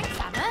 thanks,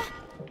 Anna.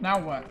 Now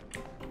what?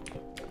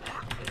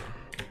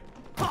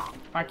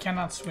 I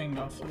cannot swing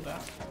off of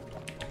that.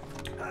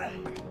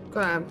 go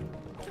ahead.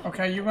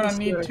 Okay, you're gonna Let's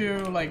do need it.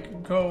 to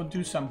like go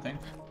do something.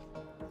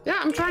 Yeah,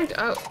 I'm trying to.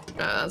 Oh,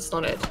 no, that's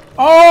not it.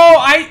 Oh,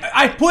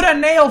 I put a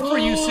nail for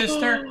you,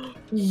 sister.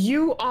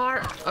 You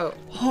are. Oh.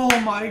 Oh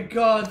my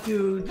god,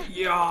 dude.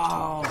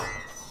 Yo.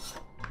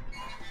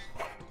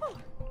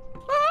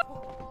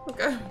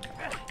 Okay.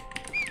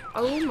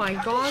 Oh my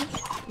god.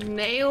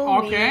 Nail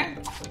Okay.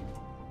 me.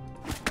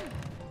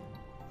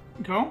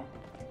 Go.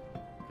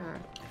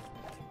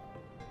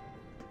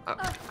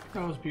 Okay.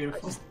 That was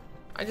beautiful.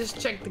 I just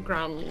checked the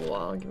ground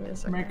wall. Give me a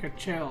second. Make a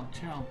chill.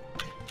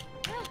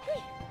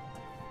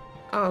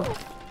 Oh.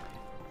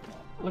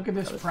 Look at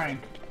this prank.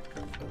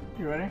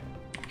 You ready?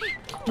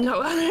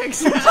 No, Alex.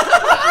 Stop,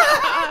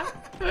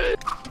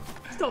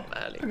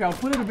 Alex. Okay, I'll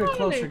put it a bit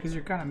closer because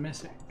you're kind of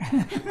missing.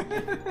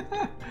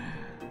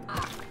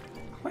 Oh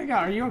my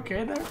god, are you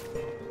okay there?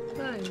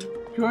 Fine. Do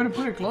you want to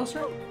put it closer?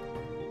 Okay,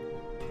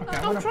 I'm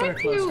I'm gonna put trying it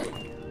closer. to.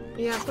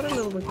 Yeah, put it a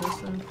little bit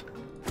closer.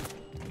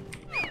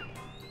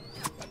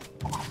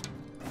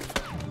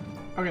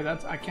 Okay,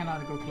 I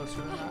cannot go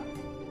closer than that.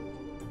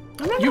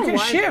 I don't You know can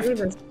why I do shift.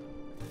 this.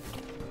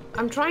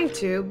 I'm trying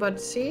to,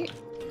 but see,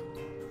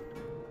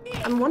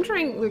 I'm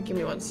wondering. Wait, give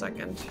me 1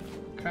 second.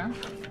 Okay.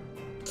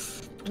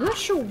 I'm not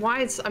sure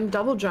why I'm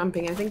double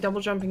jumping. I think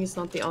double jumping is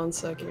not the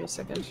answer. Give me a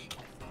second.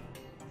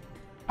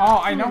 Oh,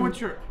 I know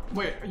what you're.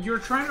 Wait, you're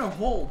trying to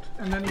hold,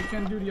 and then you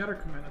can do the other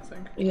command, I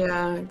think.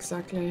 Yeah,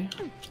 exactly.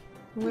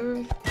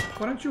 Wait.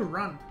 Why don't you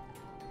run?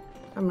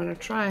 I'm gonna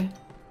try.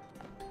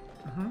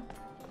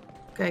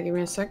 Okay, give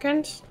me a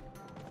second.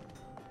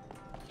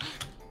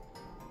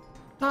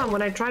 Oh,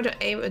 when I try to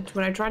aim it,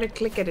 when I try to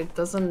click it, it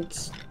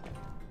doesn't.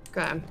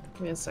 Okay,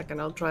 give me a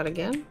second. I'll try it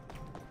again.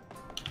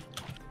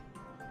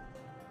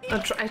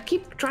 I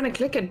keep trying to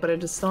click it, but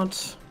it is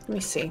not. Let me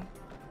see.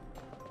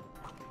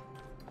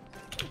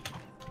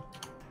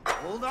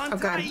 Hold on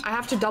Okay, tight. I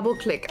have to double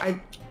click.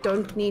 I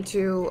don't need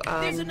to.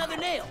 There's another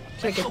nail.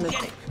 click Let's it go with-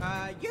 get it.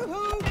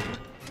 Yoo-hoo!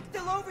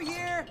 Still over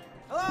here.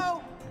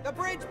 Hello? The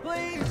bridge,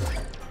 please.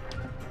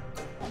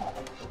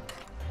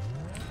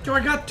 So I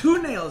got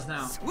 2 nails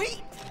now.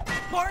 Sweet.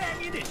 More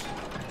ammunition.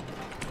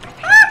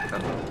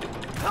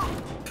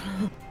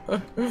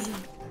 That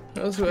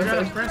was You worth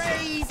gotta it. press it.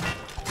 Praise.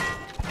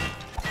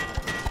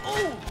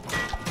 Oh,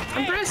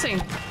 I'm pressing.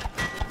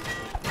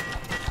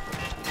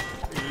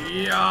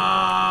 Yo!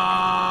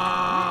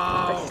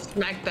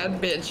 Smack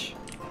that bitch.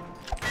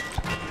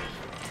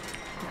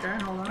 Okay,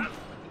 hold on.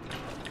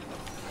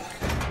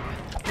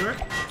 Do it.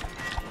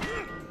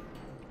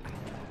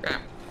 Yeah.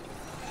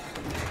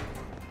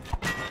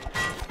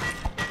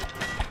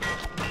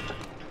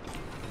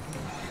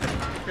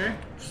 Okay,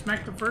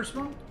 smack the first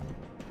one.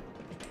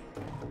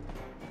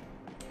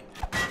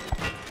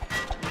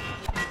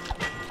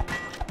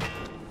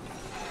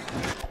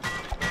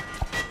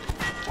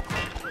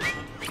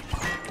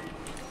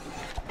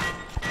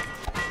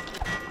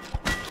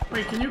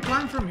 Wait, can you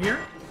climb from here?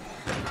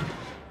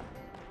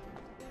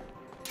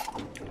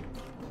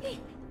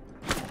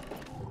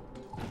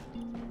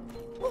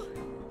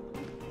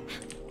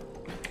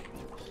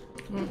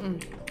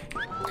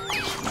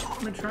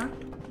 Let me try.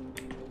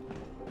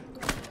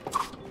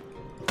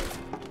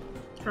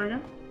 Try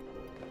again.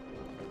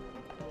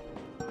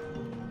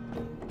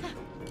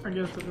 I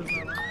guess that does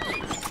not work.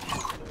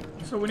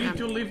 So we need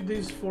to leave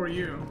these for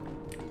you.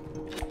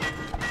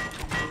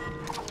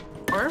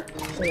 Or,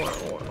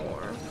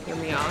 hear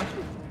me out.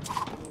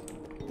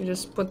 You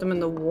just put them in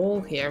the wall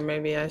here,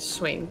 maybe I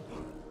swing.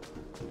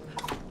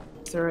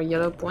 Is there a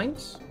yellow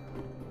point?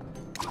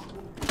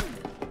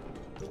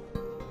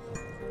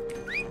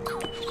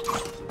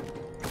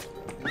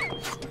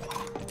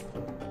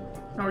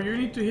 No, you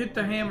need to hit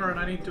the hammer and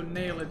I need to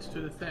nail it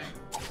to the thing.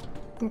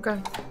 Okay.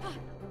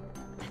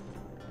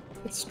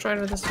 Let's try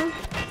with this one.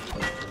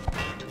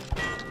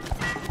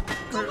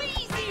 go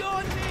easy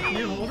on Can me.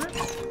 you hold it?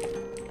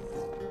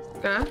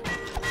 Okay.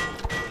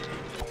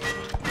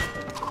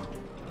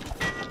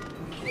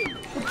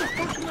 What the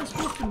fuck am I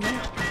supposed to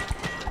nail?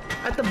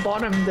 At the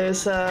bottom,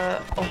 there's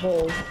a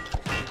hole.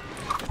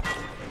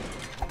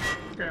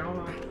 Okay, hold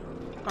on.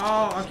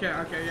 Oh,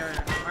 okay,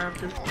 yeah. I have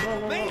to.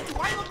 Whoa. Wait, do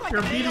I look like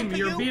You're a nail beating me, to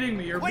you're you? beating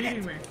me, you're Quit it.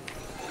 beating me.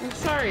 I'm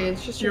sorry,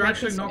 it's just You you're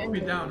actually making knocked me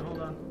some down, hold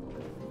on.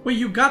 Wait,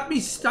 you got me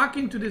stuck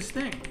into this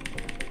thing.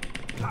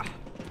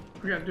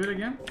 We gotta do it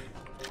again.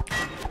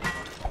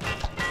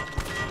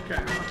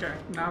 Okay, okay.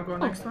 Now go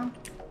next one.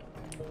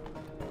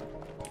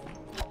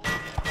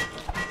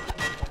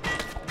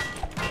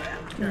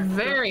 Okay.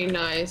 Very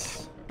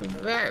nice.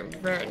 Very,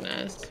 very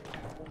nice.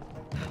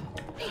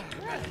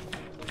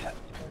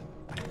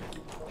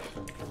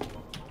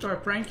 Do I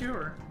prank you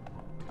or?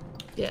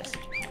 Yes.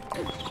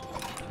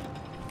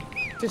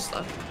 Too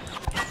slow.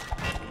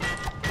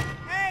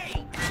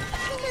 Hey!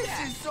 This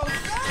is so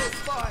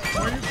satisfying!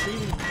 Why are you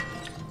beating me?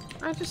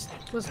 I just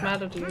was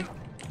mad at you.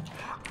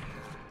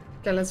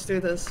 Okay, let's do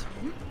this.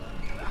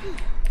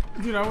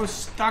 Dude, I was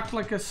stuck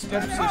like a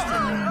stepsister.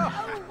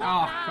 Oh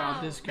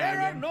god, this guy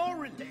There are again. no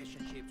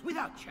relationships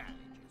without challenges.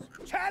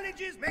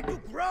 Challenges make you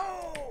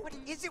grow! What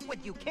is it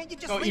with you? Can't you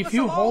just So leave if us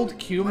you alone? hold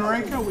Q,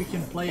 Marika, we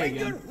can play When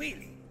you're again.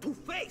 willing to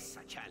face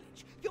a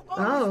challenge, you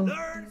Oh. always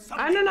learn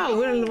something. I don't know,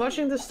 we're new.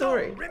 watching the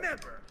story. So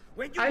remember,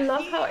 when you I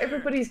love how hear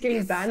everybody's getting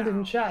this banned in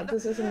sound, chat.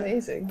 This is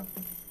amazing.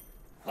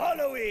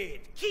 follow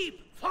it.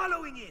 Keep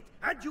following it,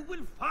 and you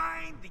will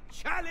find the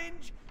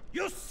challenge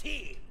you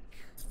seek.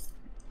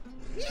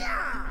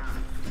 Yeah!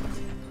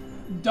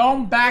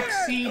 Don't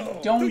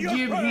backseat, don't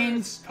give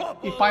hints.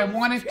 If I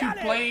wanted to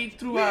play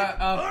through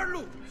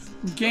a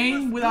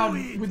game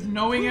with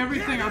knowing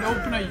everything, I'd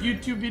open a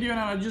YouTube video and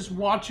I'd just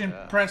watch and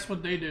press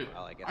what they do.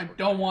 Well, I guess I we're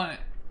don't want it.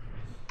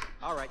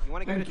 All right, you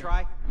want to give it Thank a you.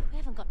 try? We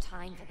haven't got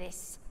time for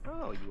this.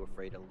 Oh, you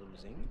afraid of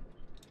losing?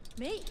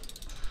 Me?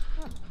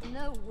 Huh,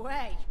 no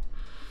way.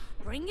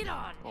 Bring it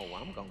on. Oh,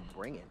 I'm gonna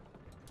bring it.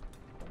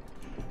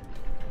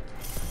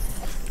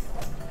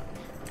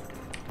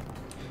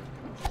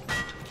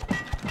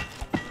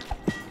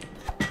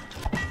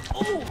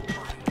 Oh,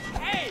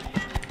 hey!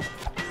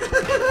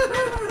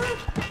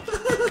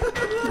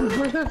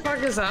 What the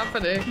fuck is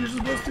happening? You're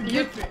supposed to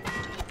get me.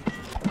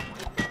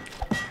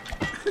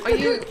 Are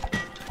you...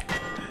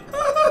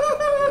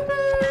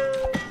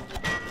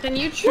 Can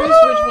you choose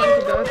which one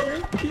to go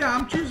through? Yeah,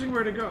 I'm choosing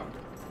where to go.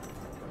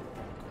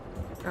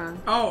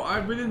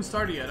 Oh, we didn't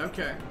start yet.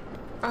 Okay.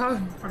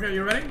 Oh, Okay,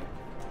 you ready?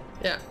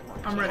 yeah.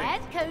 I'm ready.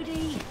 Head,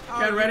 Cody.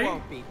 Get ready? You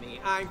won't beat me.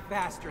 I'm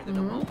faster than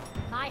a bull.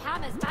 My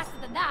hammer's faster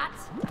than that.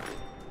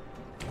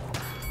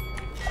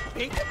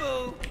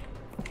 Peekaboo!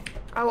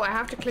 Oh, I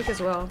have to click as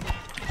well.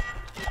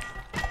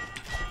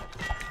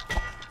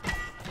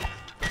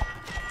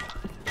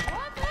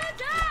 One man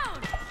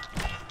down.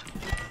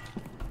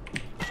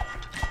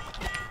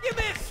 You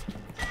missed!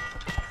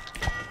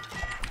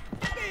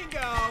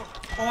 Bingo!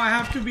 Oh, I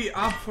have to be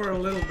up for a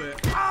little bit.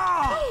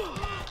 Oh!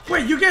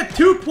 Wait, you get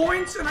 2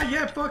 points and I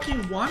get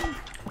fucking 1?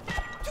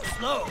 Too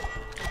slow!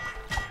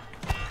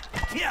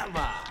 Come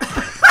on!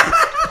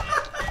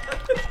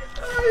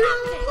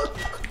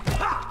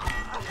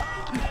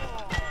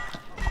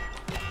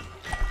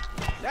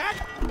 That?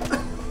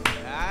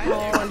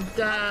 Oh,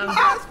 damn.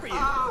 That's for you!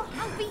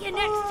 I'll beat you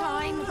next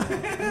time.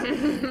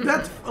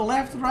 That's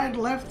left,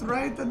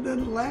 right, and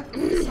then left.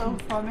 So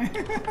funny.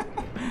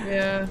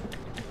 Yeah.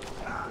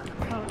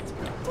 Oh, that's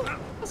good.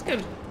 That's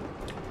good.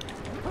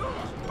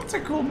 That's a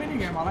cool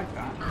minigame, I like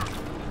that.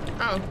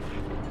 Oh.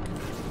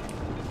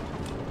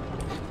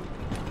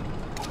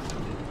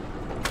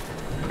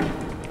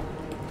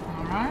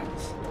 Alright.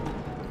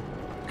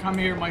 Come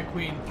here, my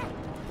queen.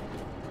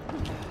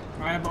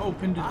 I have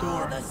opened the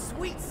door. The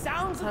sweet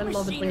sounds of I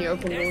love it when you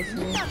open machinery. doors.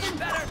 There's nothing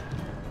better.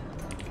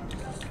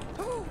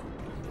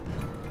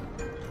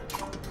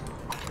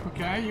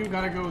 Okay, you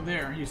gotta go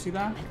there. You see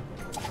that?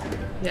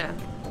 Yeah.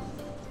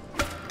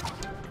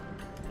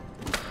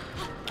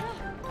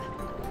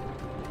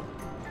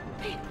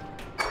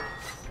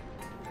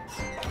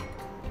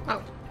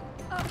 Oh.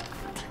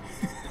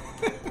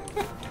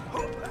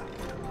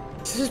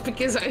 Just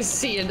because I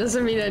see it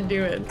doesn't mean I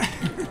do it.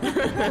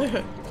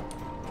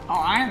 Oh,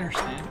 I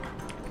understand.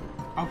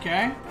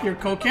 Okay, you're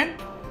cooking.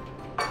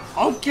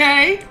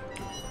 Okay.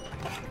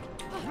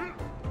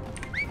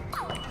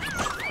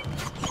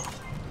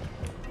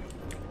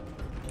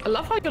 I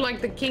love how you're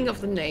like the king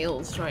of the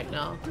nails right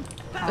now.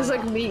 It's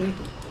like me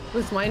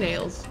with my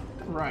nails.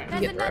 Right.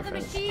 There's get another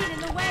reference. machine in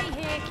the way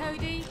here,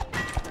 Cody.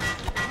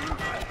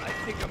 I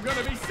think I'm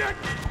gonna be sick.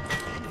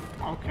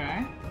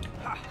 Okay.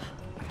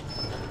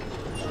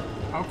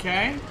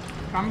 Okay.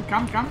 Come.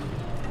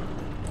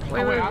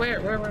 Wait, Oh,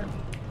 wait, where?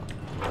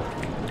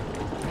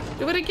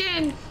 Do it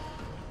again!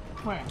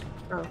 Wait.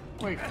 Oh,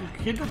 Wait, you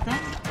hit the thing?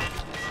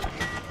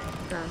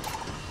 okay.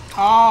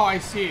 Oh, I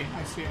see.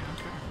 Okay.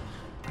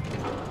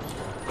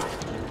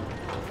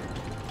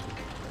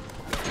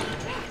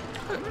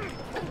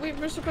 We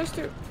were supposed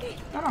to...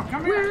 No,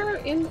 come here. We're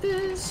in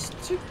this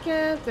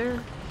together.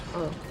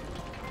 Oh.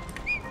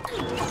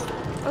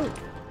 Oh.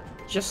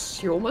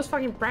 Just, you almost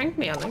fucking pranked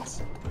me,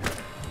 Alex.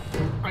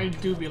 I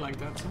do be like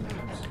that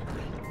sometimes.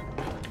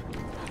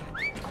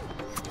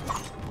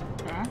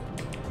 Okay.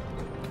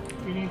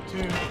 You need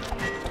to...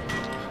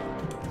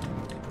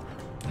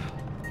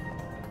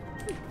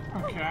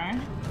 Okay.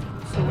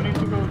 So we need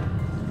to go...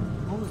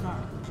 What was that?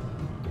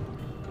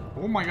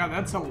 Oh my god,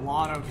 that's a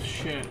lot of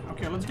shit.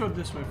 Okay, let's go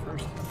this way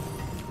first.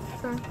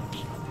 Okay.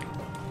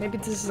 Maybe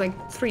this is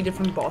like 3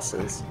 different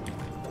bosses.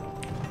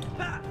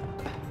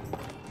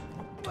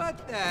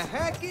 What the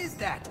heck is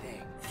that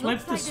thing? Flip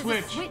Looks the like switch.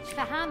 there's a switch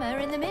for hammer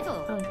in the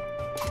middle. Oh.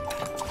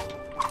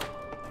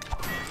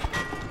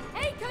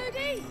 Hey,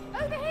 Cody!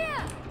 Over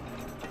here!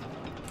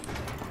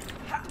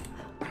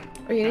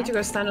 Oh, you need to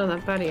go stand on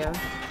that patio.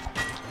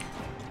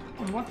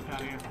 On what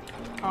patio?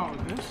 Oh,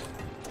 this?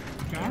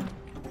 Okay.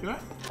 Good.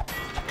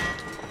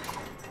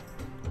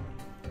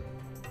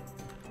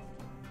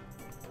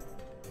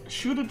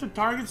 Shoot at the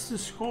targets to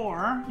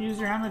score. Use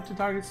your hammer to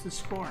targets to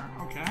score.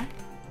 Okay.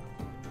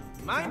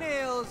 My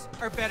nails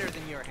are better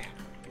than your hand.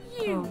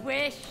 You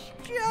wish.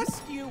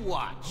 Just you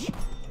watch.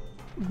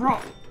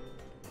 Bro,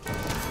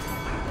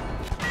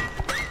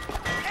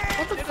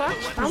 What the fuck?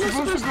 How am you're I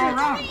supposed to go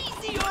around.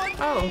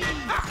 Oh.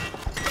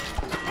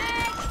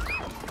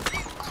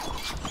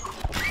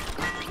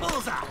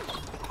 Bullseye.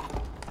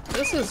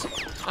 This is...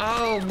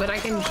 Oh, but I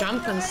can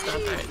jump and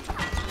stuff, right?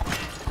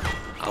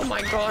 Oh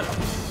my god.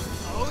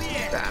 Oh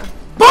yeah. Yeah.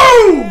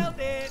 Boom! Nailed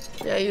it.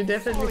 Yeah, you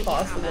definitely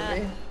faster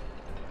than me.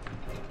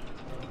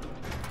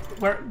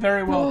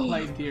 Very well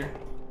played, dear.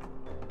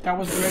 That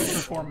was great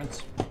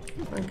performance.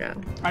 Okay.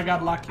 I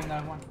got lucky in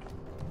that one.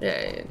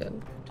 Yeah, you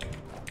did.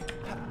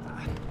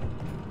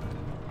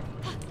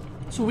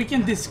 So we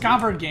can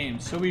discover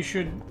games. So we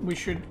should.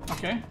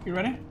 Okay, you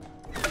ready?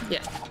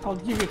 Yeah. I'll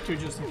give you 2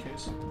 just in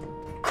case.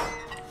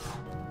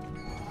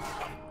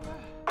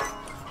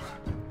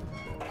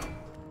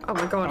 Oh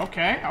my god.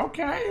 Okay,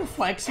 you're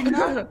flexing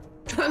now.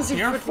 Fancy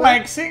You're footwork.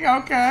 flexing,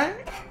 okay.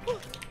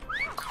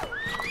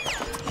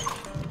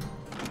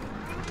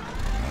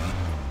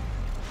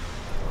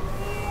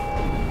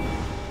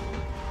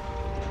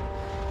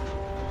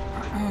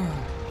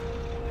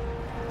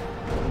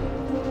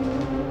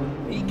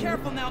 Be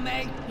careful now,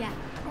 Meg. Yeah,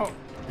 Oh,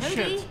 Cody.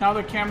 shit. Now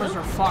the cameras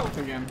are fucked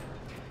again.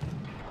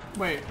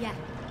 Wait. yeah.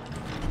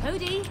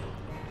 Cody,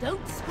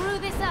 don't screw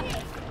this up.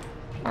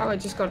 Oh, I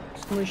just got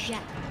smushed.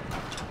 Yeah.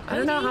 I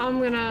don't know how I'm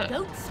gonna...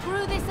 Don't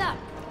screw this up.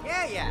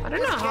 Yeah. I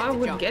don't know Let's how I the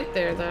would jump. get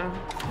there, though.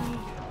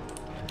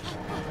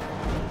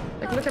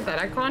 Like, look at that.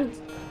 I can't...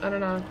 I don't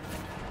know.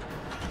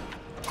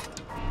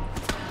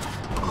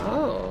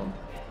 Oh.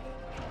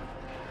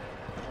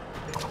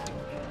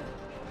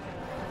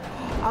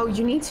 Oh,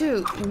 you need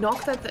to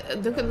knock that...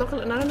 Look, no.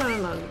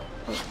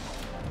 Oh.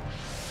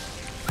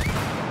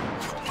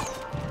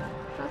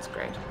 That's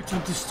great. It's a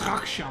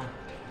distraction.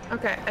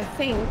 Okay, I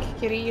think,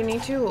 Kiri, you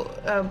need to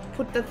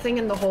put the thing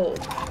in the hole.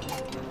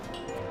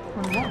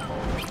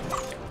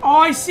 Oh,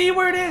 I see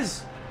where it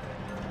is.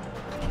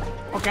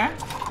 Okay.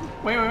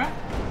 Wait.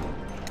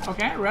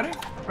 Okay, ready?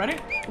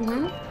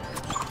 Mm-hmm.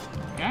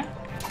 Okay.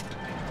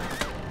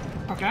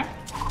 Okay.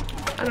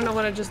 I don't know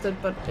what I just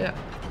did, but yeah.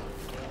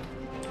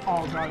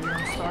 Oh god, you're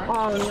gonna start.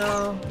 Oh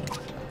no.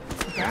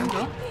 Okay,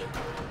 go.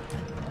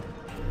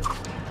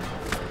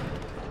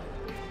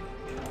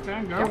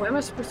 Okay, Yeah, where go. am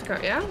I supposed to go?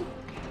 Yeah?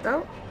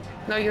 Go?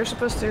 No, you're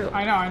supposed to...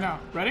 I know.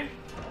 Ready?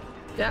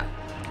 Yeah.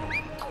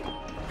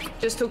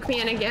 Just took me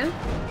in again.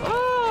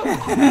 Oh!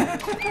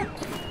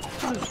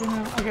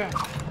 Okay.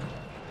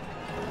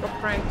 Got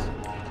pranked.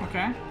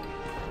 Okay.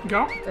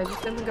 Go. I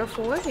just didn't go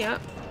forward, yeah.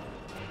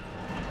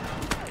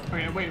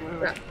 Okay, wait.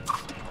 Yeah.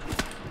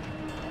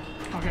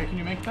 Okay, can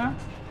you make that?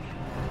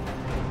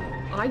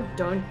 I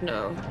don't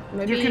know.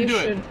 Maybe You can do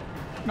should... it.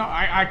 No,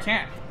 I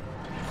can't.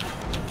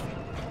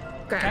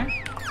 Okay.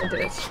 Okay. I did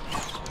it.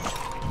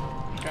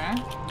 Okay.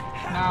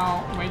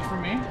 Now, wait for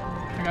me.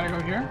 I gotta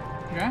go here.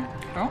 Okay,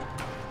 go.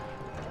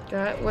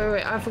 Okay,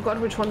 wait. I forgot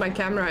which one my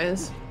camera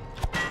is.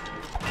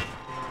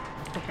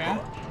 Okay.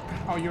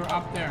 Oh, you're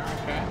up there.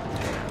 Okay.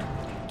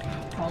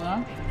 Hold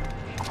on.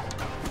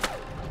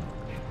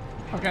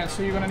 Okay,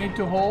 so you're gonna need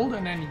to hold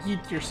and then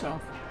yeet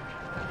yourself.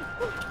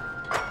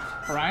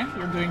 Alright,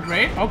 you're doing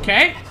great.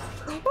 Okay.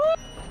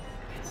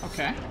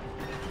 Okay.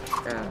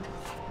 Yeah.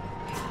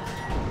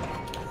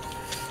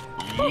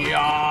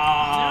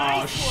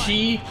 Yeah,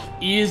 she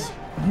is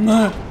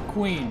the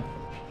queen.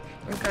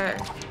 Okay.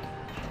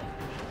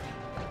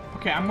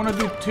 Okay, I'm gonna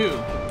do 2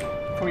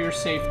 for your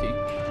safety.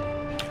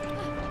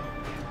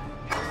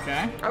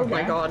 Okay. Oh my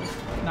okay. god.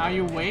 Now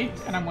you wait,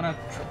 and I'm gonna.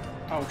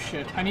 Oh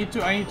shit! I need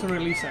to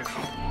release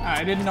actually.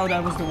 I didn't know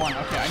that was the one.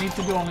 Okay, I need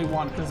to do only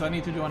one because I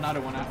need to do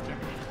another one after.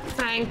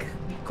 Thank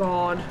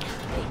god.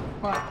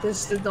 What?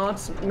 This did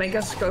not make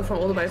us go from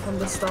all the way from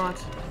the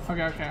start.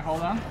 Okay,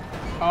 hold on.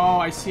 Oh,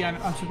 I see.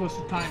 I'm supposed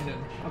to time it.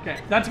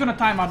 Okay, that's gonna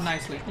time out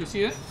nicely. You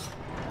see it?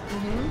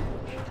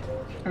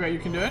 Okay, you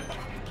can do it.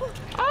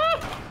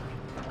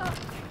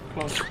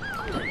 Close.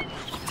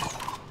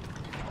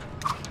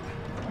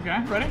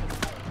 Okay, ready?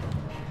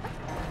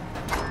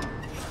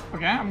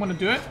 Okay, I'm gonna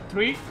do it.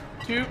 3,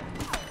 2.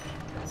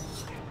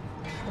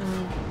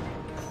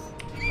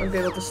 I'll be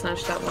able to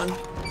snatch that one.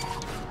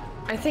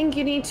 I think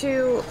you need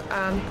to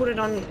put it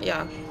on.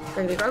 Yeah.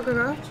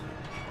 Go.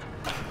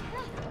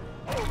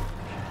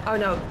 Oh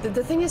no.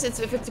 The thing is,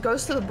 if it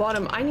goes to the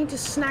bottom, I need to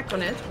snack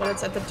on it while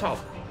it's at the top.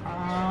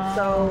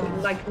 So,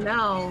 like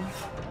now.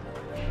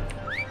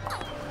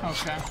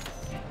 Okay.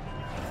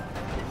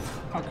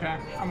 Okay,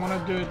 I'm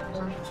gonna do it.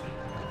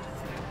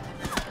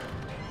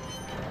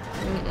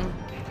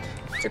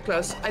 Too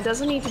close. It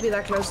doesn't need to be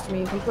that close to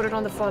me. You can put it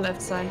on the far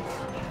left side.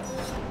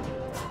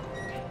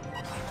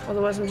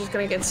 Otherwise, I'm just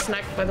gonna get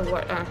snacked by the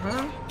water.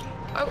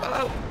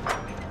 Oh.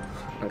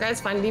 Okay,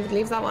 it's fine.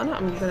 Leave that one.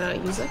 I'm gonna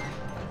use it.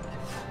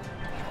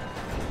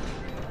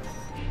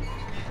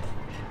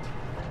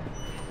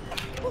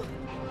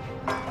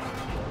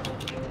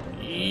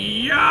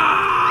 Yo!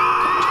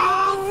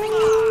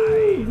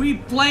 We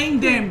playing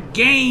them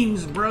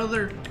games,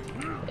 brother.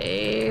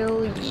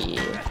 Hell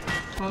yeah.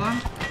 Hold on.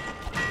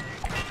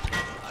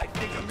 I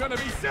think I'm gonna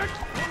be sick.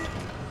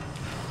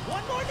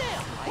 One more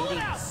nail. Pull it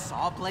out.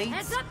 Saw blades?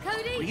 Heads up,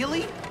 Cody.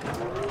 Really?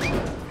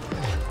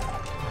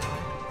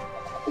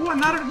 Ooh,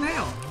 another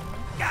nail.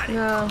 Got it.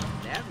 No.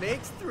 That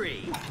makes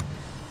 3.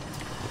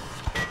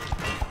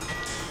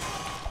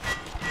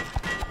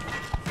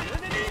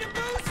 Gonna need a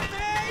boost,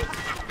 babe.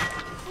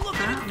 Look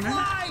at it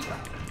fly.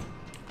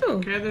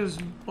 Okay, there's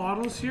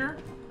bottles here.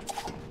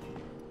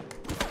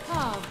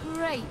 Oh,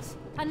 great.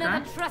 Another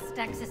Okay. trust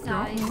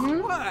exercise.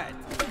 What?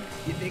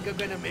 You think I'm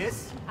gonna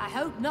miss? I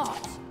hope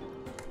not.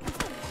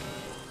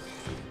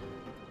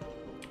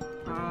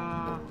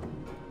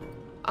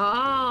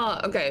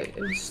 Okay.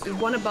 Is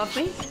one above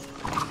me?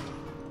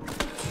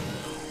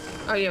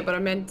 Oh yeah, but I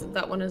meant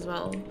that one as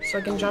well. So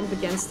I can jump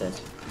against it.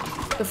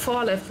 The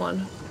far left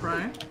one.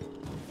 Right.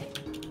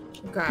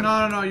 Okay.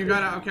 No, you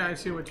gotta. Okay, I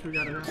see what you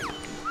gotta do.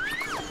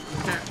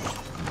 Okay.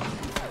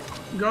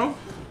 Go.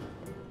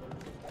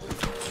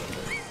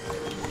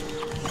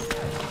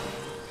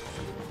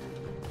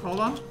 Hold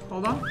on.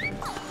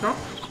 Go.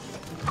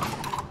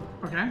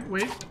 Okay,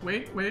 wait.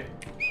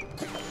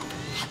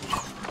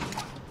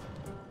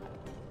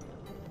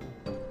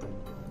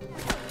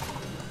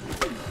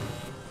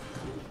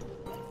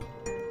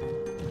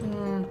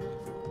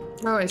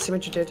 Oh, I see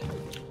what you did.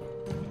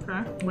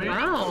 Okay, wait.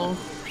 Wow.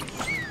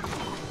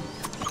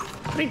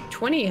 Pretty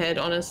 20 head,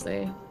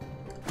 honestly.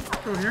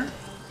 Go here.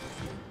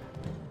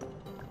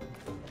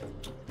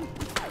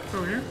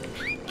 Go here.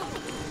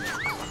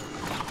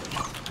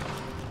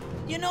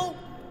 You know,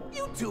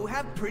 you two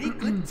have pretty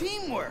good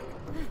teamwork.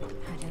 I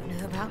don't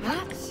know about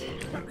that.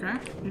 Okay,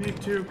 you need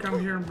to come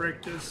here and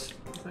break this,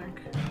 I think.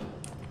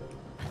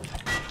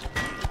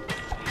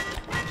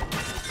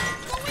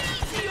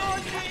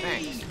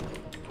 Thanks.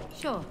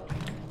 Sure.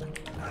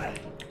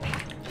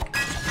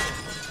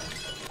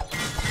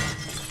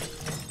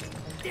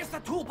 There's the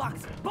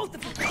toolbox. Both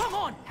of you, come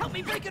on, help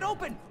me break it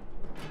open.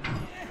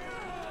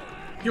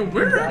 Yo,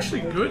 we're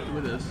actually good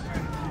with this.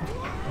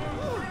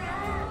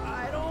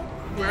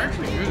 We're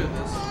actually good at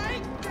this.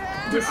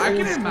 Dude, I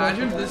can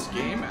imagine this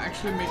game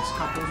actually makes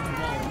couples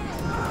involved.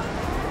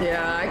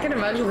 Yeah, I can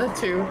imagine that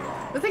too.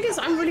 The thing is,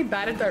 I'm really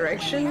bad at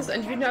directions,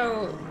 and you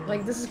know,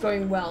 like, this is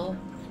going well.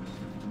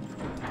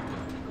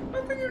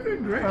 I think you're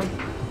doing great.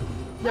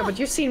 Yeah, but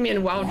you've seen me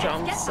in WoW Get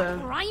jumps, that so...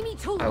 grimy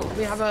tool. Oh,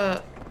 we have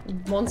a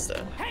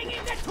monster. Hang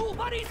in there, tool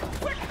buddies.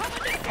 We're coming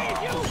to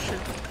save you.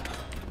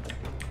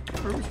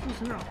 Where are we supposed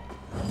to go?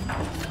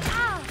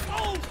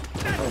 Oh,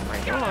 Oh my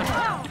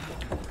god.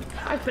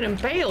 I've been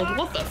impaled.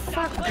 What the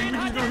fuck? Go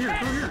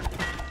here.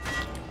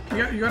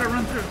 You gotta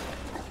run through.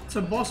 It's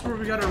a boss where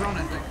we gotta run,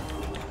 I think.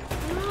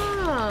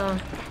 Ah.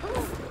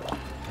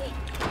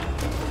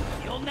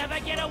 you'll never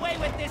get away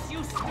with this,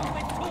 you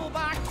stupid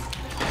toolbox.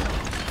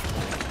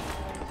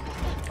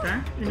 Okay,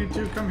 you need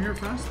to come here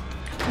fast.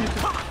 You need to,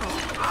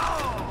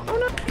 Oh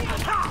no.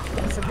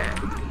 It's okay.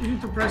 you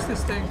need to press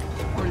this thing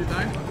or you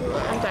die.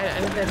 I'm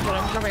dead, but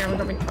I'm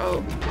coming.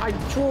 Oh, I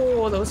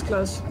tore those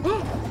close.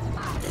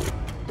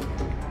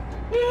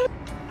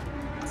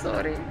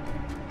 Sorry. I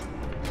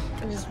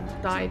just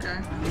died. Okay.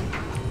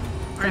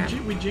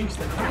 Alright, we jinxed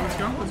it. Okay, let's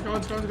go.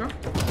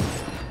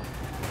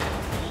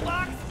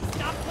 Toolbox,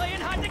 stop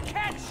playing hard to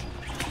catch.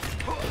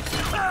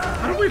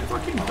 How do we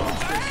fucking dodge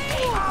this?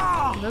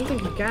 I don't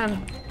think you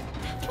can.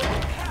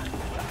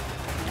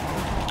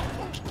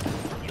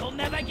 You'll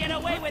never get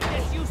away with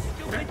this, you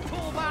stupid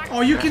toolbox.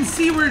 Oh, you can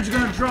see where it's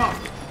gonna drop.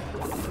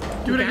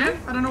 Do it Okay. again?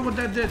 I don't know what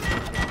that did.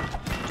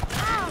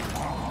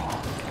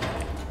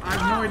 I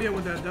have no idea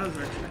what that does,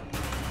 actually.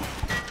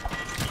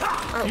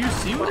 Oh, Do you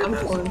see what it I'm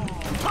does? falling.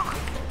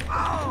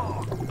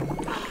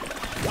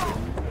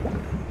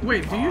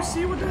 Wait, do you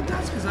see what that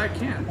does? Because I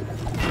can't.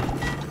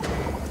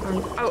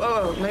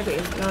 Oh, maybe.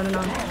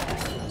 No.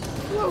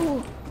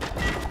 Whoa.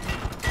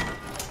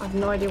 I have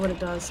no idea what it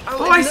does.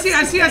 Oh, it I looks see.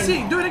 the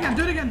same. Do it again.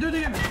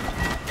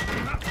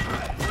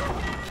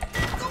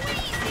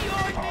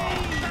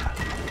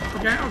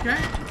 Okay.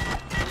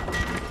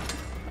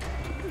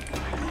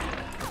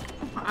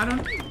 I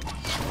don't...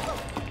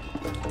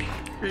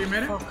 Okay, you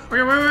made it?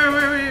 Okay,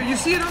 wait. You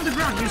see it on the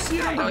ground.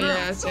 Oh,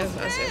 yes. Okay,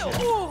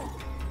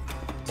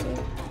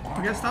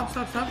 stop.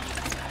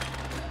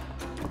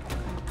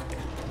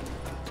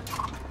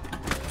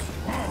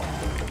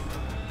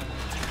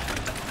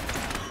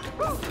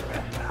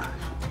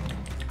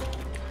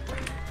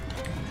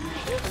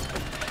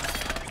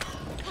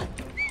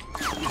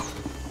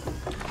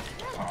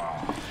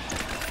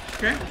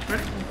 Okay,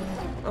 ready?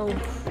 Oh.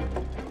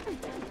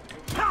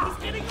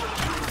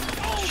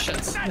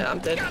 Yeah, I'm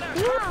dead.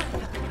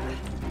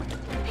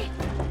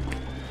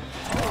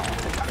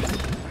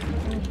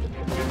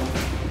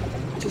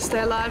 Just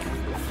stay alive.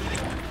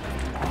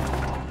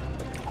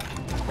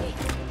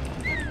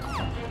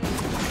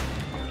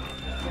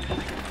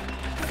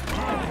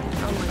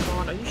 Oh my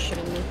god, are you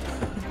shitting me?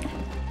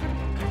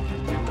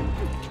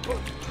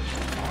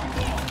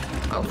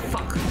 Oh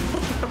fuck.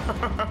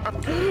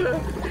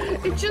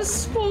 It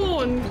just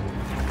spawned.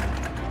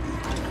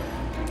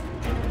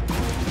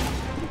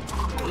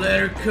 Let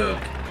her cook.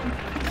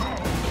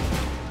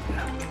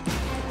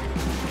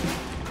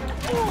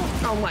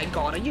 Oh my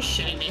god, are you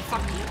shitting me?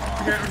 Fuck you.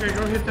 Okay, okay,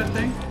 go hit that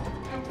thing.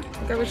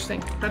 Okay, which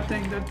thing? That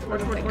thing, that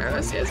what?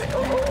 I see. Oh.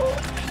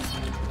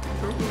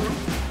 Go.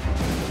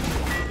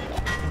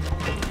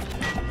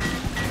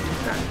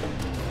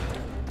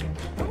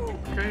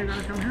 Okay, you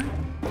gotta come here.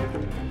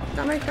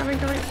 Coming.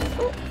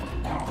 Oh.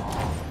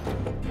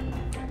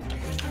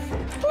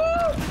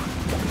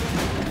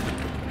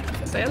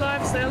 Stay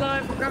alive.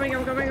 I'm coming.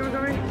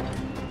 Okay.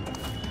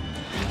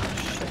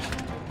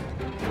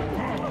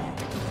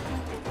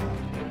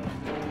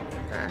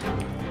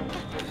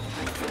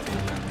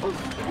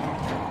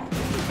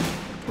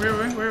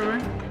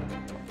 Wait.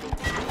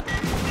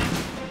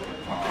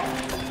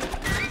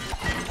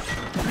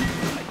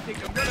 I think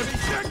I'm gonna be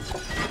sick.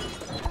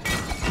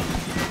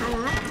 Go.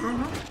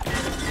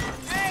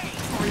 Hey!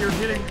 Oh, you're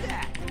hitting.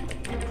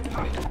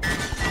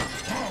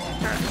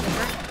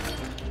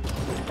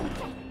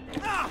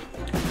 Ah!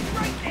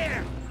 Right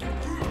there!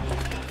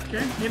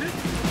 Okay, hit it.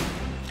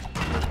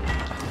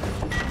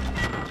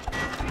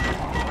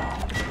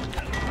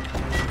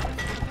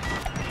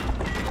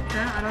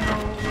 Okay, I don't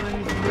know what I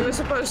need to do. You were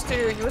supposed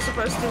to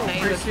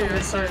nail I it see from it,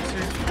 this side.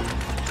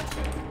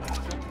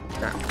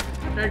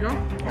 Okay, go.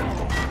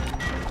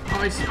 Oh,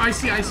 I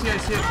see it.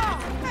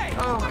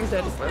 Oh, I'm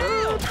dead.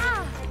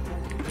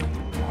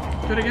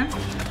 Do it again.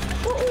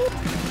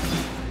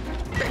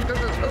 Okay, go.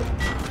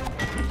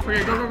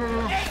 Okay, go.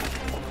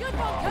 Good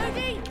one,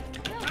 Cody.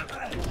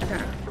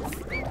 Okay.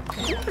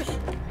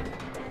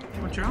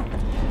 Watch out.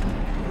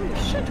 Holy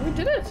shit, we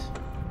did it!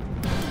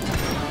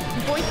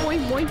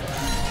 Boink.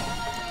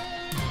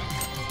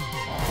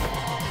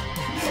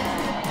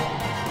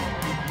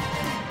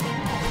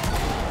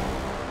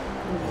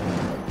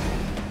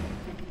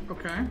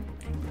 Okay.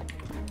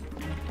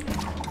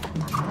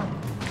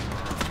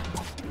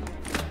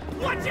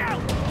 Watch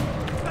out!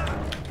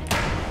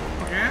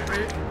 Okay,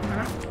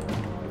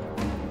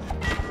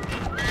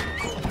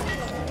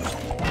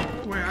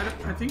 Wait,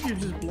 I think you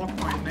just blocked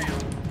my nail.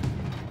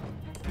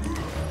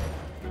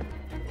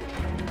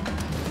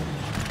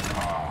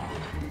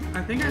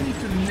 I think I need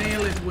to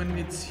nail it when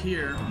it's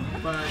here,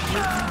 but...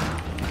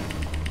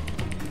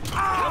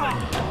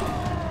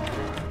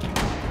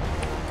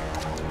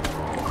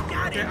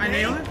 Okay, I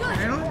nailed it.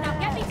 Now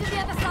get me to the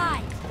other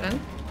side. Then?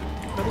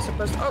 What are we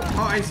supposed to...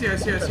 Oh, I see. I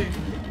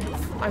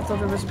thought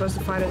we were supposed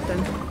to fight it then.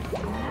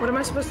 What am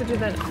I supposed to do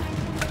then?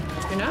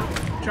 You know?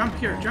 Jump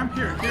here.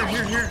 Here.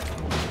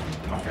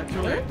 Okay,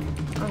 too late.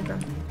 Okay.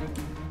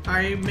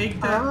 I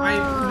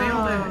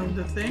nailed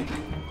the thing,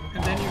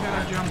 and then you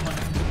gotta jump on it.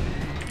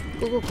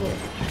 Cool.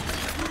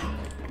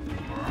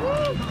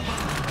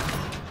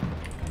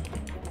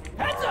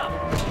 Heads up!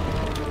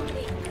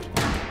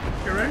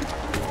 You ready?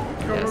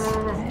 Go.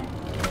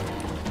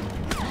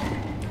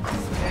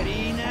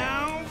 Steady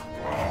now.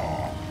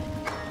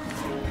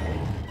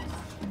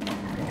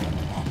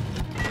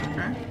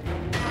 Okay.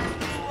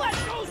 Let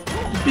those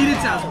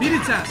Beat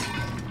its ass.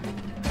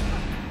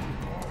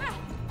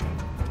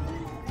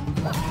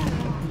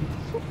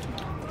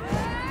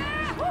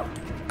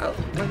 Oh,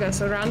 okay,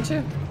 so round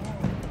 2.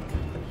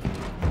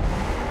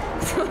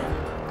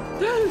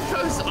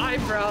 Those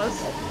eyebrows.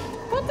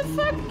 What the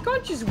fuck? You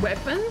can't use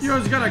weapons?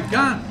 Yo's got a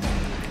gun.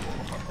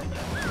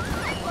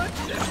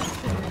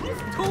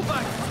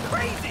 toolbox is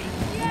crazy!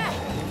 Yeah.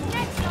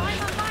 Next time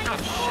I might. Oh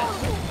shit.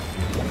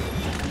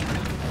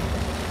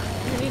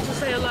 You need to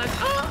stay alive.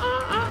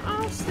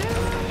 Stay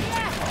alive.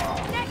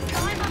 Yeah. Next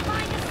time I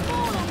find a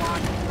smaller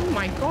one. Oh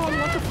my god,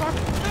 what the fuck?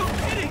 No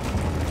kidding!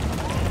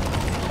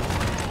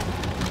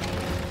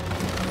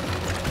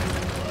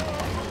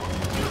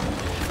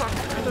 Fuck,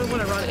 I don't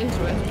want to run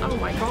into it. Oh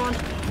my god.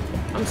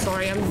 I'm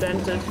sorry, I'm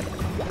dented.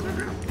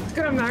 It's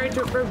gonna marry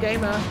to a pro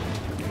gamer.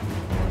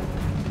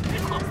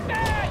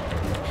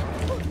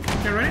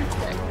 Okay, ready?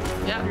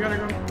 Yeah. You gotta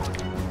go.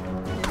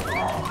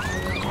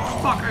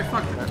 Fuck, I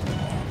fucked it.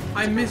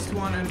 I missed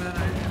one and then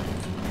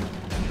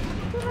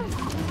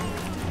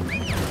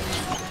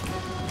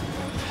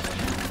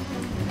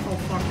Oh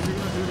fuck, is he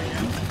gonna do it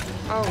again?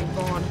 Oh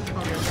god.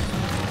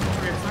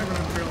 Okay, it's not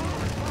gonna drill.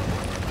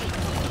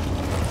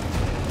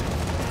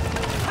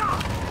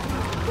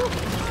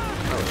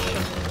 Oh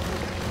shit.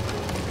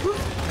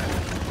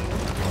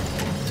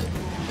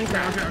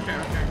 Okay,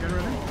 get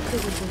ready.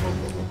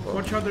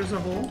 Watch out, there's a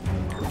hole.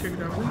 Check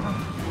it out.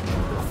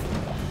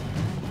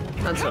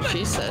 That's what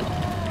she said.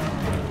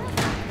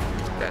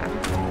 Okay.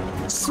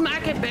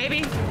 Smack it,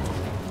 baby!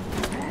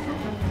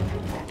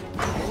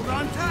 Hold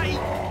on tight!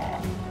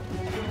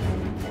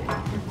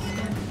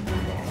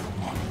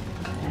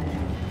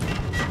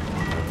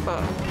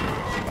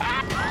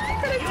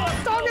 Can I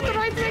target the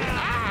right thing?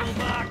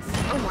 Ah!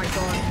 Oh my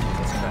god.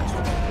 Jesus Christ.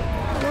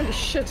 Holy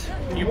shit.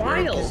 You broke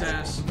Wild. his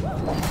ass.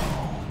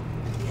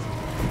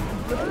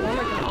 Look at one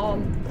like an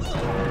arm.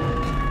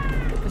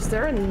 Is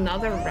there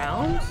another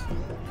round?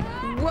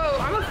 Whoa,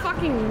 I'm a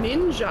fucking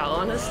ninja,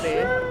 honestly.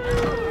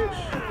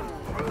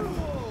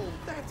 Oh,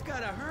 that's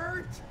gotta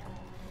hurt.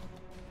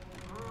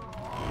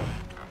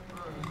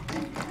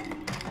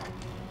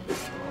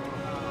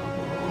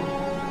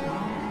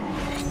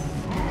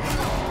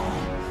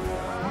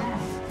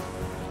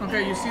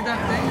 Okay, you see that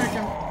thing? I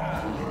can...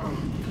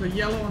 The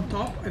yellow on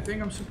top? I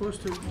think I'm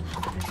supposed to...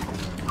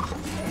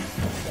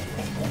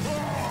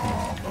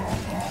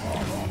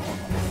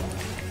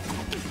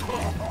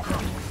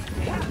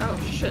 Oh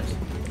shit.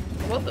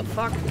 What the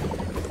fuck?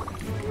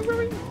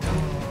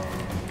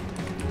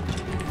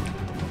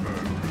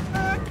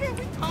 Can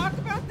we talk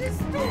about this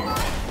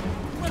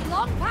stuff? We're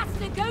long past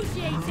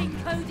negotiating,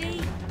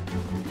 Cody.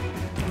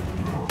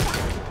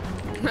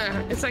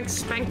 It's like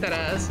spank that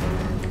ass.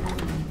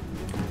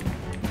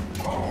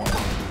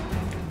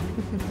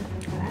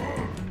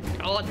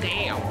 Oh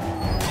damn.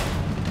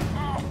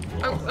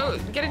 Oh,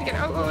 get it.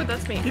 Oh,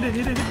 that's me. Hit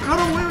it. Cut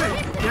him,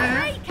 wait.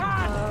 Yeah.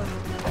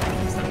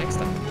 What's that next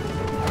time?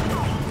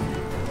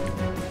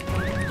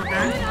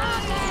 Okay.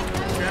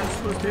 Okay, I'm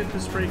supposed to hit the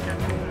spray can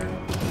from there.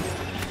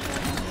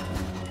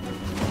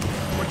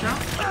 Watch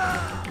out.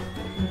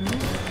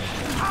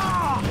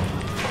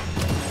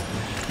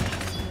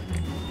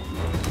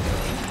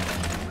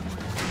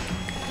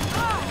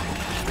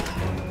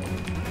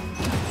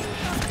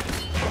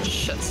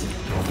 Shit.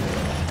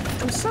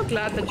 I'm so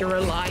glad that you're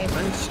alive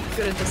and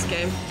good at this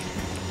game.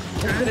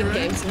 You're good at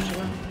games in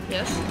general.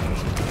 Yes?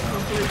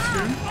 Hopefully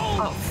soon.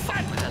 Oh,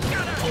 fuck, man.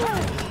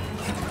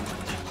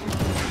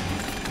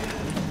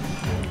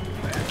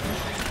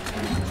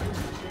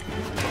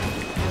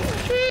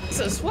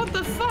 Jesus, what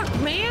the fuck,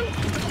 man?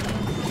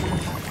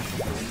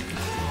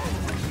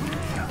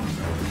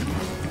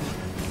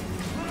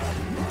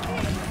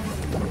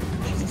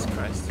 Jesus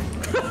Christ.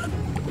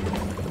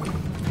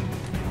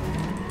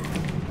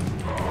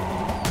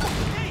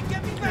 Hey,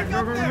 get me back Go.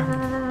 up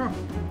there.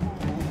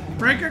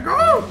 Break it,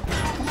 go!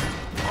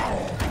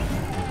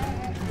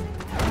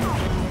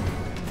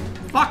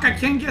 Fuck, I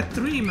can't get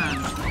 3, man.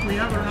 We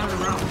have another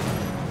round.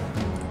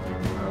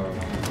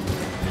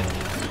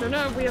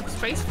 No, we have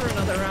space for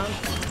another round.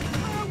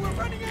 We're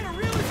running out of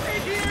real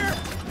estate here.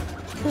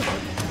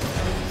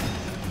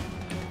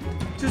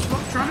 Just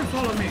try to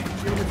follow me.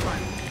 You'll be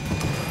fine.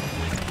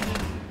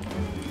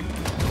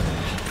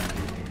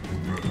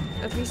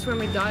 At least when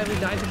we die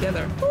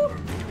together. Woo.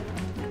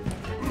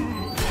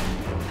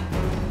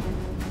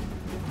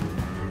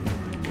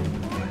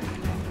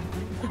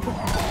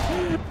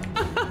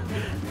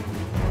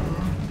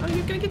 Oh,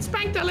 you're gonna get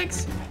spanked,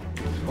 Alex.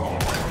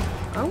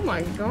 Oh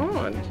my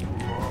god.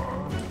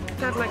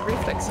 That like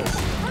reflexes.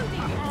 Cody,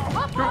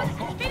 hop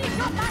on, finish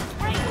off that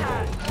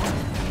breaker.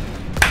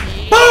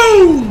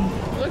 Boom!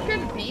 Look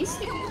at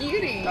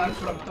Beastyqt. That's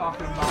what I'm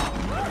talking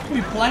about.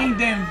 We playing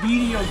damn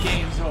video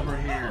games over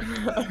here.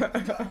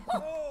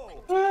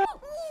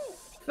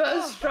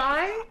 First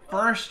try?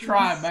 First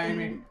try,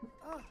 baby.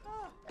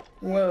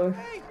 Whoa.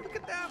 Hey, look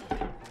at them.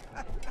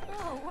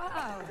 Oh,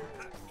 wow.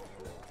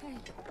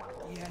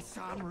 Yes,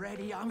 I'm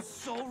ready. I'm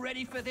so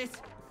ready for this.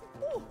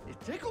 Ooh, it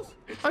tickles.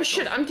 Oh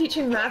shit, I'm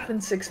teaching math in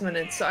 6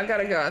 minutes, so I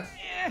gotta go.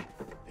 Yeah.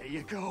 There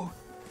you go.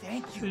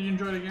 Thank you. Did you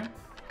enjoy the game?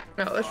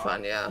 No, it was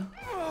fun, yeah.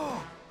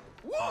 Oh,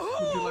 Would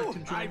you like to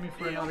join me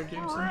for another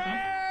game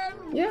sometime?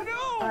 Yeah,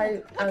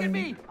 I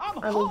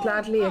will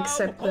gladly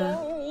accept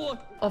the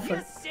offer.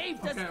 You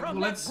saved us Okay, from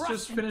well, let's that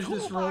just rusted finish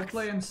this toolbox.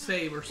 roleplay and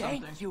save or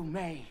something. Thank you,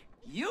 May.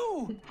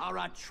 You are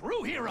a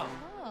true hero.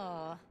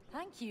 Oh,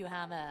 thank you,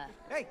 Hammer.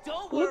 Hey,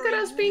 don't Look worry. at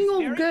us being all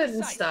Very good and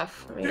precise.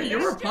 stuff. I mean, Yeah, you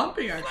were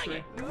pumping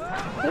actually.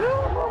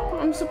 yeah,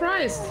 I'm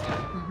surprised.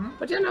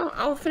 But you know,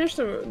 I'll finish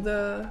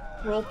the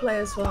roleplay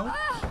as well.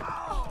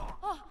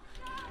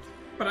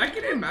 But I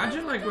can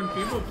imagine like when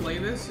people play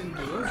this in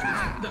duos,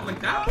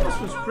 that boss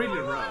was pretty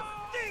rough.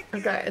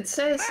 Okay, it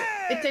says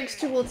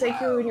will take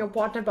you and your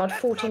partner about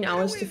 14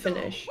 hours to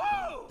finish.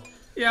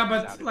 Yeah,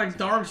 but like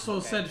Dark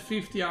Souls said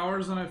 50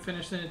 hours and I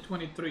finished it in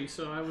 23,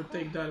 so I would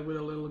take that with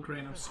a little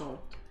grain of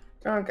salt.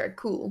 Okay,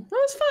 cool. That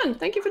was fun.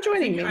 Thank you for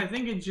joining me. I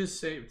think it just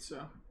saved,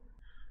 so.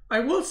 I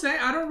will say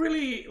I don't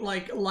really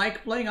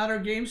like playing other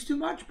games too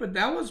much, but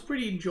that was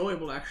pretty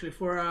enjoyable actually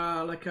for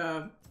like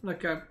a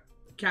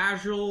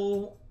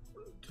casual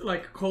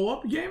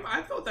co-op game.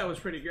 I thought that was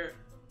pretty good.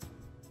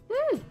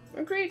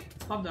 Agreed.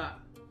 Love that.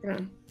 Yeah.